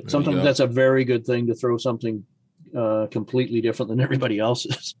always sometimes that's a very good thing, to throw something completely different than everybody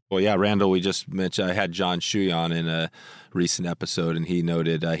else's. Well, yeah, Randall, we just mentioned, I had John Shuey on in a recent episode, and he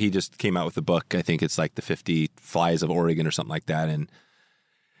noted, he just came out with a book. I think it's like the 50 Flies of Oregon or something like that. And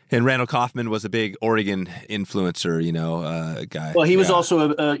Randall Kaufman was a big Oregon influencer, guy. Well, he was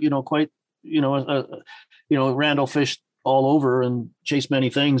also Randall fished all over and chased many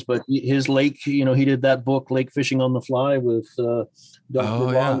things, but his lake, he did that book, Lake Fishing on the Fly, with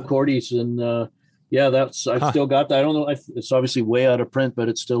Dr. Ron Cordes, and I've still got that. I don't know, it's obviously way out of print, but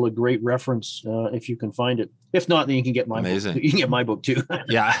it's still a great reference if you can find it. If not, then you can get my book. You can get my book too.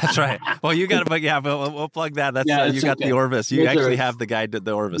 Yeah, that's right. Well, you got a book, but we'll plug that. That's you got the Orvis. You actually have the guide to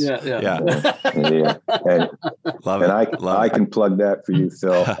the Orvis. Yeah. Love it. And I can plug that for you,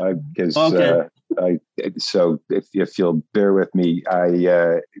 Phil, because so if you'll bear with me,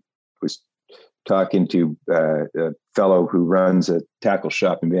 I was talking to a fellow who runs a tackle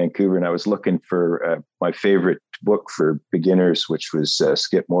shop in Vancouver, and I was looking for my favorite book for beginners, which was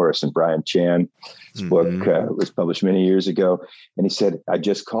Skip Morris and Brian Chan. His book was published many years ago. And he said, I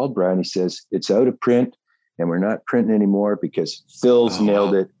just called Brian. He says, it's out of print and we're not printing anymore because Phil's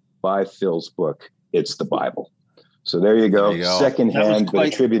nailed it. Buy Phil's book. It's the Bible. So there you go. Secondhand, but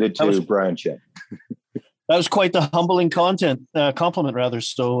attributed to Brian Chan. That was quite the humbling compliment, rather.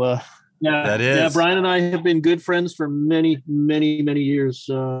 So, that is. Yeah, Brian and I have been good friends for many, many, many years.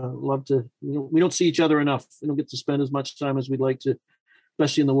 Love to, we don't see each other enough. We don't get to spend as much time as we'd like to,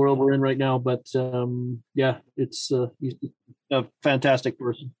 especially in the world we're in right now. But it's he's a fantastic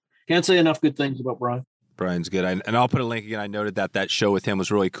person. Can't say enough good things about Brian. Brian's good. And I'll put a link again. I noted that show with him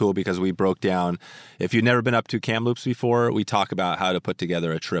was really cool because we broke down, if you've never been up to Kamloops before, we talk about how to put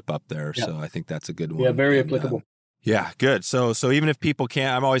together a trip up there. Yeah. So I think that's a good one. Yeah, very applicable. Yeah, good. So even if people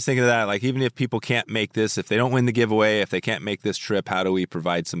can't, I'm always thinking of that, like even if people can't make this, if they don't win the giveaway, if they can't make this trip, how do we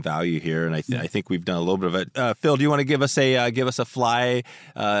provide some value here? And I think we've done a little bit of it. Phil, do you want to give us a fly?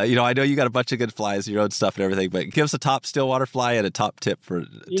 I know you got a bunch of good flies, your own stuff and everything, but give us a top Stillwater fly and a top tip for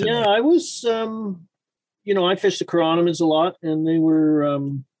today. Yeah, I was, I fished the chironomids a lot, and they were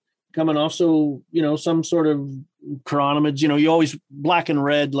coming off. So, some sort of chironomids, you always black and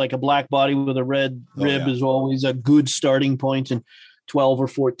red, like a black body with a red rib is always a good starting point in 12 or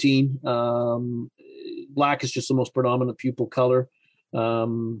 14. Black is just the most predominant pupil color.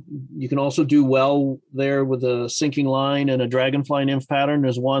 You can also do well there with a sinking line and a dragonfly nymph pattern.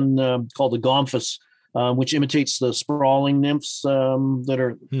 There's one called the Gomphus, which imitates the sprawling nymphs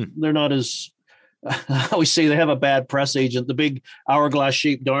they're not as, I always say they have a bad press agent. The big hourglass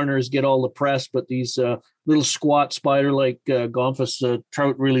shaped darners get all the press, but these little squat spider like Gomphus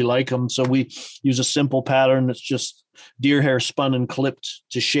trout really like them. So we use a simple pattern that's just deer hair spun and clipped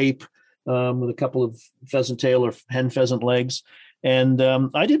to shape with a couple of pheasant tail or hen pheasant legs. And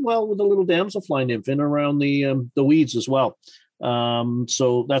I did well with a little damselfly nymph in around the weeds as well.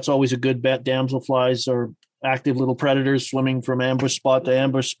 So that's always a good bet. Damselflies are active little predators swimming from ambush spot to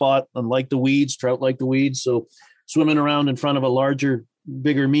ambush spot, and like the weeds, trout like the weeds. So swimming around in front of a larger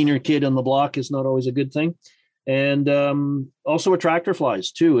bigger, meaner kid on the block is not always a good thing. And also attractor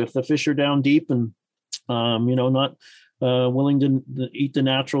flies too. If the fish are down deep and not willing to eat the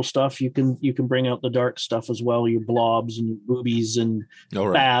natural stuff, you can bring out the dark stuff as well, your blobs and your boobies and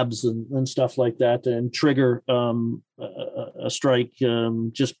babs and stuff like that, and trigger a strike.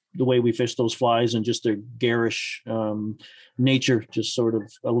 Just the way we fish those flies and just their garish nature just sort of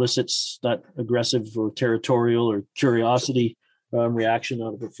elicits that aggressive or territorial or curiosity reaction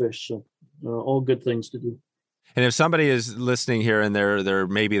out of a fish. So all good things to do. And if somebody is listening here and they're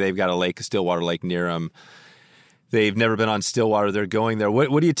maybe they've got a Stillwater lake near them, they've never been on Stillwater, they're going there.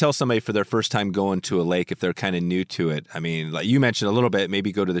 What do you tell somebody for their first time going to a lake if they're kind of new to it? I mean, like you mentioned a little bit,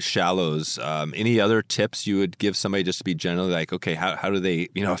 maybe go to the shallows. Any other tips you would give somebody just to be generally like, okay, how do they,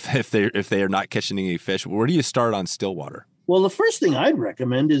 if they are not catching any fish, where do you start on Stillwater? Well, the first thing I'd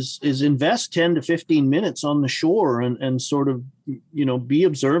recommend is invest 10 to 15 minutes on the shore and sort of, be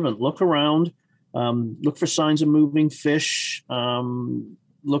observant, look around, look for signs of moving fish,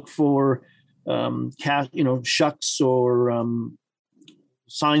 look for shucks or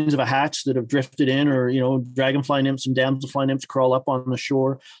signs of a hatch that have drifted in, or dragonfly nymphs and damselfly nymphs crawl up on the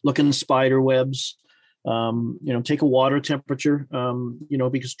shore, look in spider webs, take a water temperature,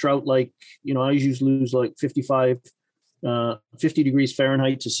 because trout, I usually lose like 50 degrees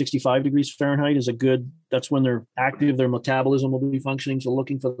Fahrenheit to 65 degrees Fahrenheit is that's when they're active, their metabolism will be functioning. So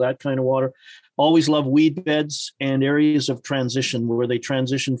looking for that kind of water. Always love weed beds and areas of transition where they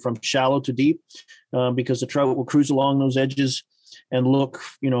transition from shallow to deep, because the trout will cruise along those edges and look,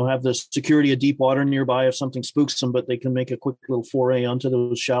 have the security of deep water nearby if something spooks them, but they can make a quick little foray onto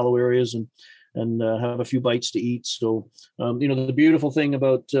those shallow areas and have a few bites to eat. So, the beautiful thing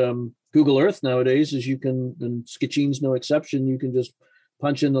about Google Earth nowadays is you can, and Skitchine's no exception, you can just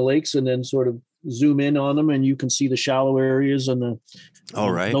punch in the lakes and then sort of zoom in on them, and you can see the shallow areas and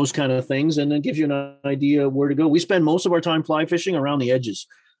those kind of things, and then gives you an idea where to go. We spend most of our time fly fishing around the edges,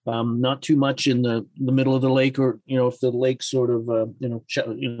 not too much in the middle of the lake, or if the lake's sort of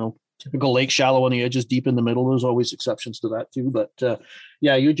typical lake shallow on the edges, deep in the middle. There's always exceptions to that too, but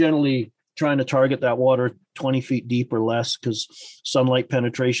you're generally trying to target that water 20 feet deep or less, because sunlight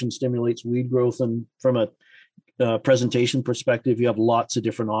penetration stimulates weed growth. And from a presentation perspective, you have lots of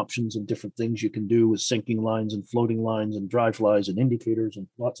different options and different things you can do with sinking lines and floating lines and dry flies and indicators and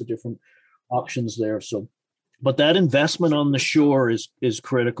lots of different options there. So, but that investment on the shore is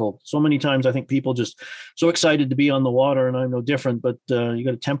critical. So many times I think people just so excited to be on the water, and I'm no different, but you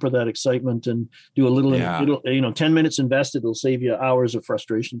got to temper that excitement and do a little, 10 minutes invested will save you hours of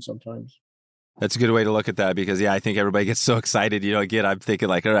frustration sometimes. That's a good way to look at that, because I think everybody gets so excited. Again, I'm thinking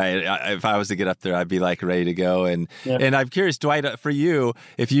like, all right, if I was to get up there, I'd be like ready to go. And I'm curious, Dwight, for you,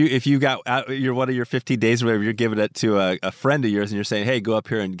 if you got your one of your 15 days or whatever, you're giving it to a friend of yours, and you're saying, hey, go up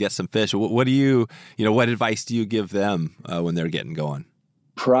here and get some fish. What do you what advice do you give them when they're getting going?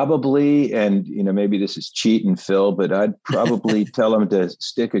 Probably, and maybe this is cheating, Phil, but I'd probably tell them to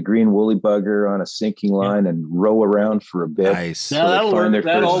stick a green woolly bugger on a sinking line and row around for a bit. Nice. So that'll work.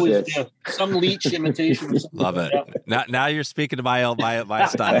 That always some leech imitation. Love it. Yeah. Now you're speaking to my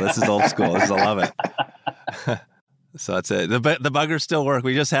style. This is old school. I love it. So that's it. The buggers still work.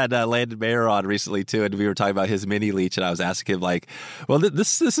 We just had Landon Mayer on recently too, and we were talking about his mini leech, and I was asking him like, well,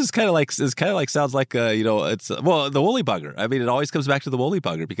 this is kind of like sounds like it's the woolly bugger. I mean, it always comes back to the woolly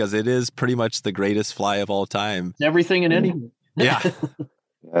bugger because it is pretty much the greatest fly of all time. Everything and anything. Yeah.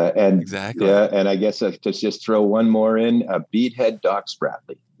 And exactly. Yeah, and I guess to just throw one more in, a beadhead Doc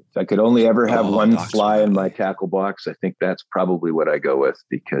Spratley. If I could only ever have one fly in my tackle box, I think that's probably what I go with,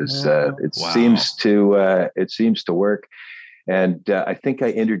 because it seems to work. And I think I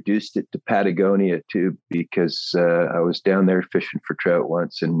introduced it to Patagonia too, because I was down there fishing for trout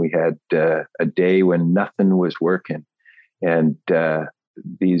once, and we had a day when nothing was working. And the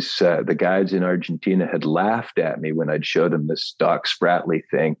guides in Argentina had laughed at me when I'd showed them this Doc Spratley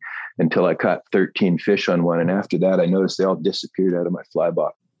thing, until I caught 13 fish on one. And after that, I noticed they all disappeared out of my fly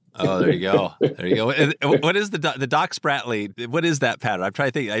box. Oh, there you go. There you go. What is the Doc Spratley? What is that pattern? I'm trying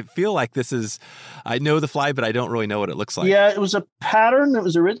to think. I feel like I know the fly, but I don't really know what it looks like. Yeah, it was a pattern that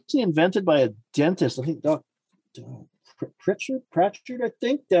was originally invented by a dentist. I think Dr. Pritchard, I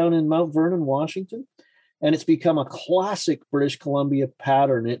think, down in Mount Vernon, Washington. And it's become a classic British Columbia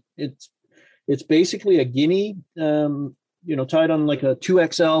pattern. It's basically a guinea, tied on like a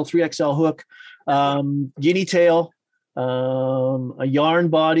 2XL, 3XL hook, guinea tail, a yarn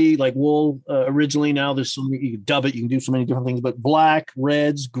body like wool originally. Now there's so many, you can dub it, you can do so many different things, but black,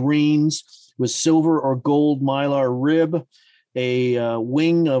 reds, greens with silver or gold mylar rib, a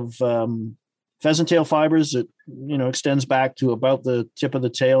wing of pheasant tail fibers that, extends back to about the tip of the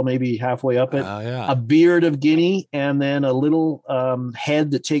tail, maybe halfway up it, a beard of guinea, and then a little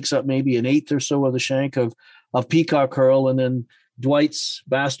head that takes up maybe an eighth or so of the shank of peacock herl. And then Dwight's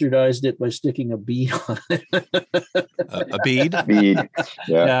bastardized it by sticking a bead on it. A bead? Bead.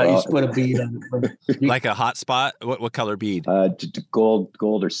 Yeah, he's put a bead on it. Like a hot spot? What color bead? Gold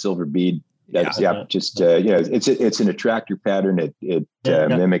or silver bead. That's it's an attractor pattern. It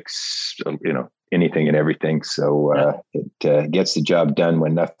mimics anything and everything. So it gets the job done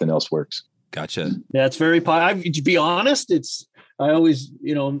when nothing else works. Gotcha. Yeah, it's very. To be honest, I always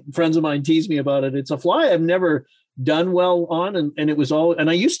friends of mine tease me about it. It's a fly I've never done well on, and it was all. And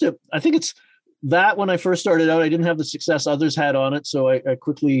I think it's that when I first started out, I didn't have the success others had on it, so I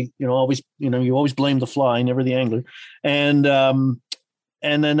quickly always you always blame the fly, never the angler, and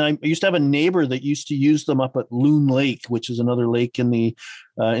then I used to have a neighbor that used to use them up at Loon Lake, which is another lake in the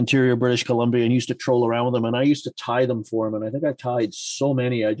interior British Columbia, and used to troll around with them. And I used to tie them for him. And I think I tied so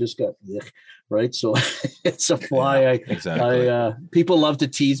many, I just got, right? So it's a fly. Exactly. People love to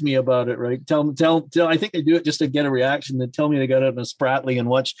tease me about it, right? Tell, I think they do it just to get a reaction. They tell me they got it in a spratly and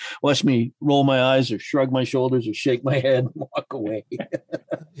watch me roll my eyes or shrug my shoulders or shake my head and walk away.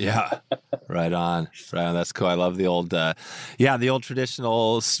 Yeah. Right on. That's cool. I love the old, the old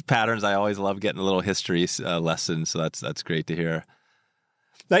traditional patterns. I always love getting a little history lesson. So that's great to hear.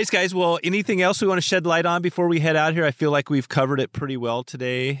 Nice, guys. Well, anything else we want to shed light on before we head out here? I feel like we've covered it pretty well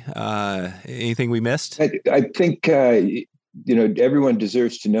today. Anything we missed? I think, everyone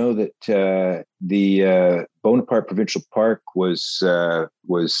deserves to know that the Bonaparte Provincial Park was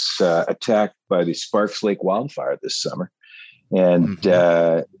attacked by the Sparks Lake wildfire this summer. And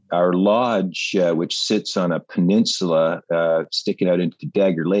our lodge, which sits on a peninsula sticking out into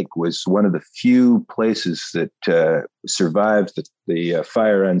Dagger Lake, was one of the few places that survived the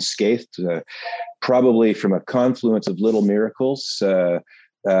fire unscathed, probably from a confluence of little miracles.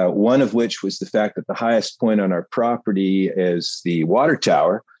 One of which was the fact that the highest point on our property is the water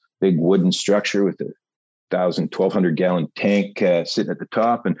tower, big wooden structure with a 1,200 gallon tank sitting at the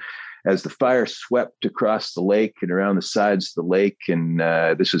top. And as the fire swept across the lake and around the sides of the lake, and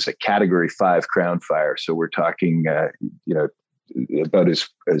this was a Category 5 crown fire, so we're talking, about as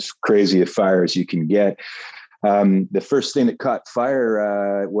crazy a fire as you can get. The first thing that caught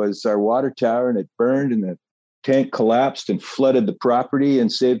fire was our water tower, and it burned, and the tank collapsed and flooded the property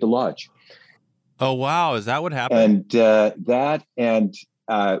and saved the lodge. Oh wow! Is that what happened? And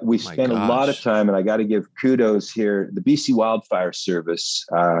we spent a lot of time, and I got to give kudos here. The BC Wildfire Service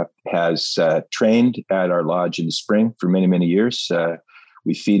has trained at our lodge in the spring for many, many years.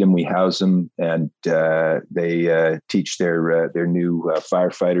 We feed them, we house them, and they teach their new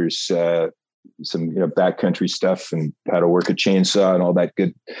firefighters some backcountry stuff and how to work a chainsaw and all that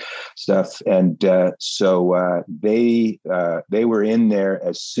good stuff. And so they were in there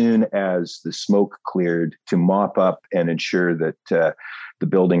as soon as the smoke cleared to mop up and ensure that the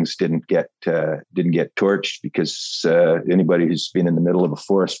buildings didn't get torched, because anybody who's been in the middle of a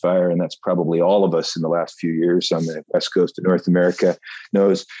forest fire, and that's probably all of us in the last few years on the west coast of North America,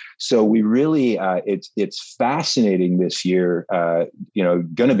 knows. So we really, it's fascinating this year.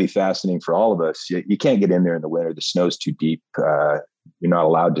 Going to be fascinating for all of us. You can't get in there in the winter; the snow's too deep. You're not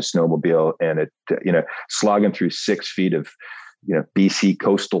allowed to snowmobile, and it slogging through 6 feet of BC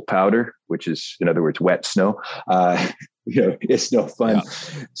coastal powder, which is, in other words, wet snow. It's no fun.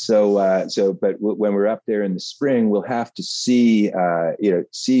 Yeah. So, but when we're up there in the spring, we'll have to see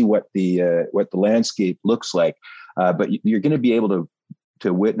what the landscape looks like. But you're going to be able to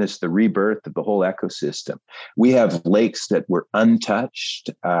witness the rebirth of the whole ecosystem. We have lakes that were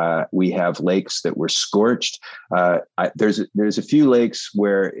untouched. We have lakes that were scorched. There's a few lakes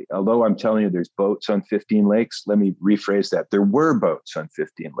where, although I'm telling you there's boats on 15 lakes, let me rephrase that. There were boats on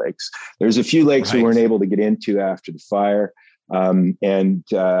 15 lakes. There's a few lakes we weren't able to get into after the fire. And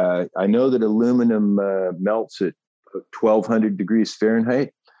I know that aluminum melts at 1,200 degrees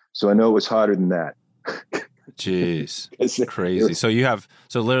Fahrenheit. So I know it was hotter than that. Jeez, crazy.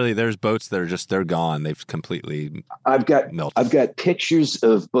 So literally there's boats that are they're gone. They've completely melted. I've got pictures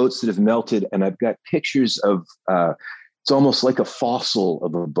of boats that have melted, and I've got pictures of, it's almost like a fossil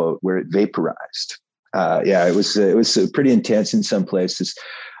of a boat where it vaporized. It was pretty intense in some places.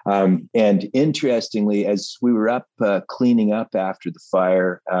 And interestingly, as we were up cleaning up after the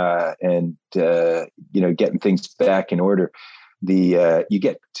fire and getting things back in order, you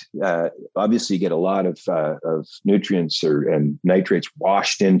get a lot of nutrients and nitrates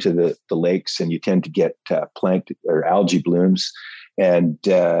washed into the lakes, and you tend to get plankton or algae blooms. and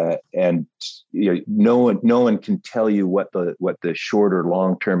no one can tell you what the short or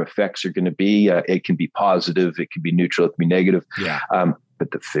long term effects are going to be. It can be positive, it can be neutral, it can be negative. Yeah. But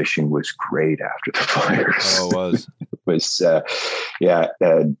the fishing was great after the fires. Oh, it was. It was,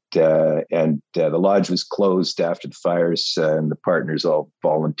 and the lodge was closed after the fires, and the partners all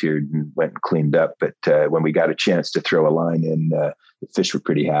volunteered and went and cleaned up. But when we got a chance to throw a line in, the fish were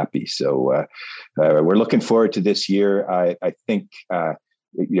pretty happy. So we're looking forward to this year. I think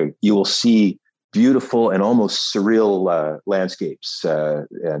you will see beautiful and almost surreal landscapes.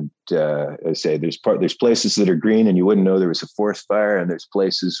 And I say there's places that are green and you wouldn't know there was a forest fire, and there's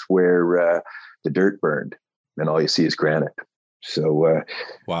places where the dirt burned and all you see is granite. So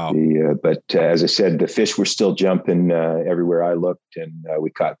wow. But as I said, the fish were still jumping everywhere I looked, and we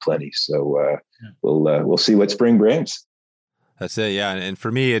caught plenty. So we'll see what spring brings. That's it. Yeah. And for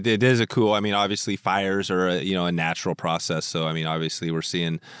me, it is a cool, I mean, obviously fires are a natural process. So, I mean, obviously we're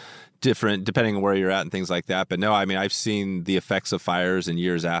seeing different depending on where you're at and things like that. But no, I mean, I've seen the effects of fires and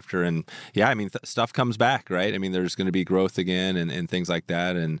years after, and yeah, I mean, stuff comes back, right? I mean, there's going to be growth again and things like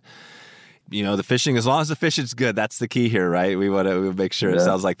that. And, the fishing, as long as the fishing's good, that's the key here, right? We want to make sure it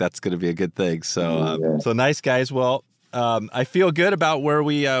sounds like that's going to be a good thing. So, so nice, guys. Well, I feel good about where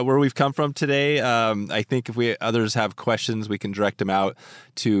we've come from today. I think if others have questions, we can direct them out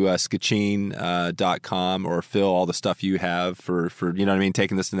to Skitchine.com or Phil, all the stuff you have for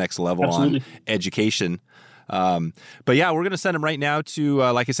taking this to the next level. Absolutely. On education. But yeah, we're going to send them right now to,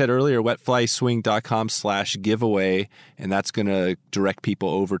 like I said earlier, wetflyswing.com/giveaway. And that's going to direct people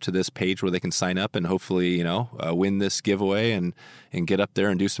over to this page where they can sign up and hopefully, win this giveaway and get up there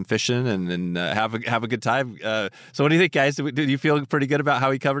and do some fishing and have a good time. So what do you think, guys? Do you feel pretty good about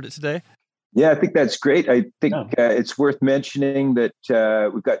how we covered it today? Yeah, I think that's great. I think it's worth mentioning that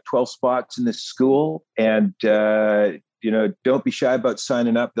we've got 12 spots in this school, and don't be shy about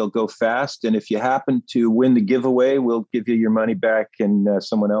signing up. They'll go fast. And if you happen to win the giveaway, we'll give you your money back, and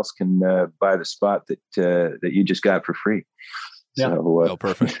someone else can buy the spot that you just got for free. Yeah. So,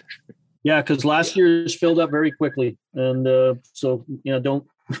 perfect. Yeah, because last year's filled up very quickly. And so, don't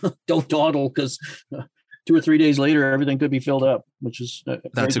dawdle, because 2 or 3 days later, everything could be filled up, which is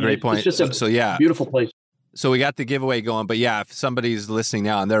that's a great point. It's just a beautiful place. So we got the giveaway going, but yeah, if somebody's listening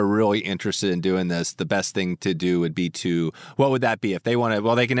now and they're really interested in doing this, the best thing to do would be what would that be? If they want to,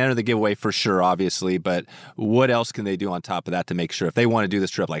 well, they can enter the giveaway for sure, obviously, but what else can they do on top of that to make sure if they want to do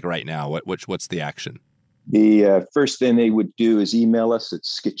this trip like right now, what's the action? The first thing they would do is email us at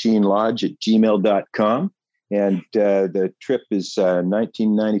skitchinelodge@gmail.com. And the trip is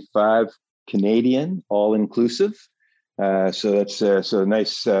 $19.95 Canadian, all inclusive. So that's a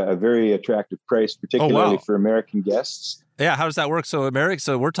nice, a very attractive price, particularly for American guests. Yeah, how does that work? So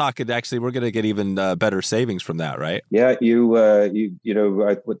we're talking, actually, we're going to get even better savings from that, right? Yeah, with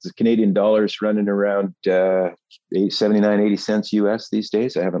the Canadian dollars running around 80 cents US these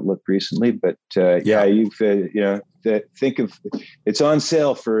days. I haven't looked recently, but think of it's on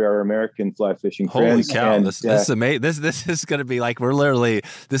sale for our American fly fishing friends. Holy cow! And, this is amazing. This is going to be like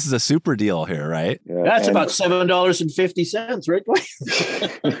this is a super deal here, right? Yeah, that's about $7.50, right?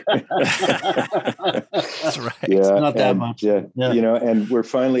 That's right. Yeah, not that much. And we're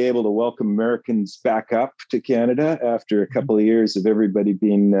finally able to welcome Americans back up to Canada after a couple of years of everybody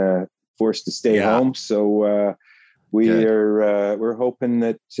being forced to stay home. So we're hoping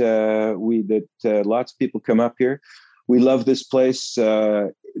that lots of people come up here. We love this place.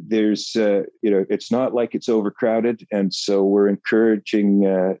 There's it's not like it's overcrowded, and so we're encouraging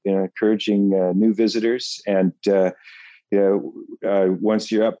new visitors. And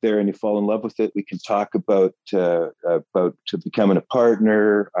once you're up there and you fall in love with it, we can talk about becoming a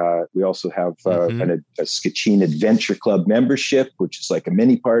partner. We also have a Skitchine Adventure Club membership, which is like a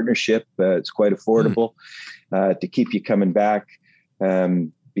mini partnership. It's quite affordable to keep you coming back,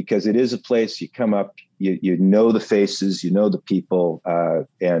 because it is a place you come up, you know the faces, you know the people,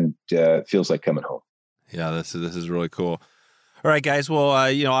 and it feels like coming home. Yeah, this is really cool. All right, guys. Well,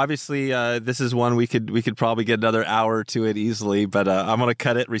 obviously, this is one we could probably get another hour to it easily, but I'm going to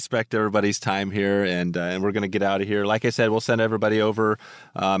cut it, respect everybody's time here, and we're going to get out of here. Like I said, we'll send everybody over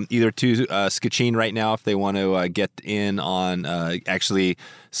either to Skitchine right now if they want to get in on actually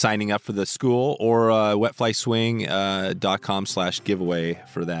signing up for the school, or wetflyswing.com/giveaway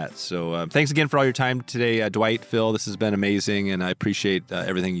for that. So thanks again for all your time today, Dwight, Phil. This has been amazing, and I appreciate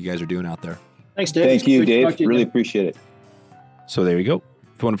everything you guys are doing out there. Thanks, Dave. Thank you, Dave. Really appreciate it. So there you go.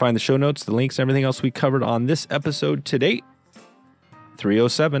 If you want to find the show notes, the links, everything else we covered on this episode today,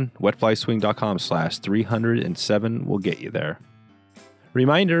 307 wetflyswing.com/307 will get you there.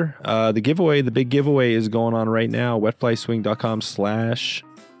 Reminder, the big giveaway is going on right now,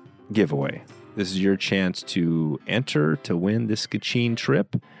 wetflyswing.com/giveaway. This is your chance to enter to win this Skitchine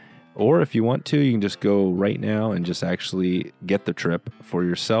trip. Or if you want to, you can just go right now and just actually get the trip for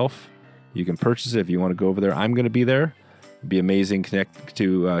yourself. You can purchase it if you want to go over there. I'm going to be there. It'd be amazing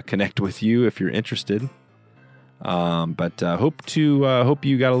to connect with you if you're interested. But hope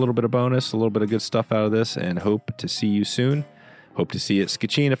you got a little bit of bonus, a little bit of good stuff out of this, and hope to see you soon. Hope to see you at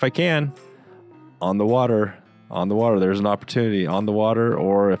Skitchine if I can. On the water. There's an opportunity on the water,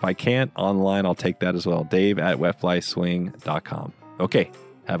 or if I can't, online, I'll take that as well. Dave at wetflyswing.com. Okay,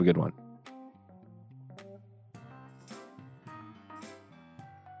 have a good one.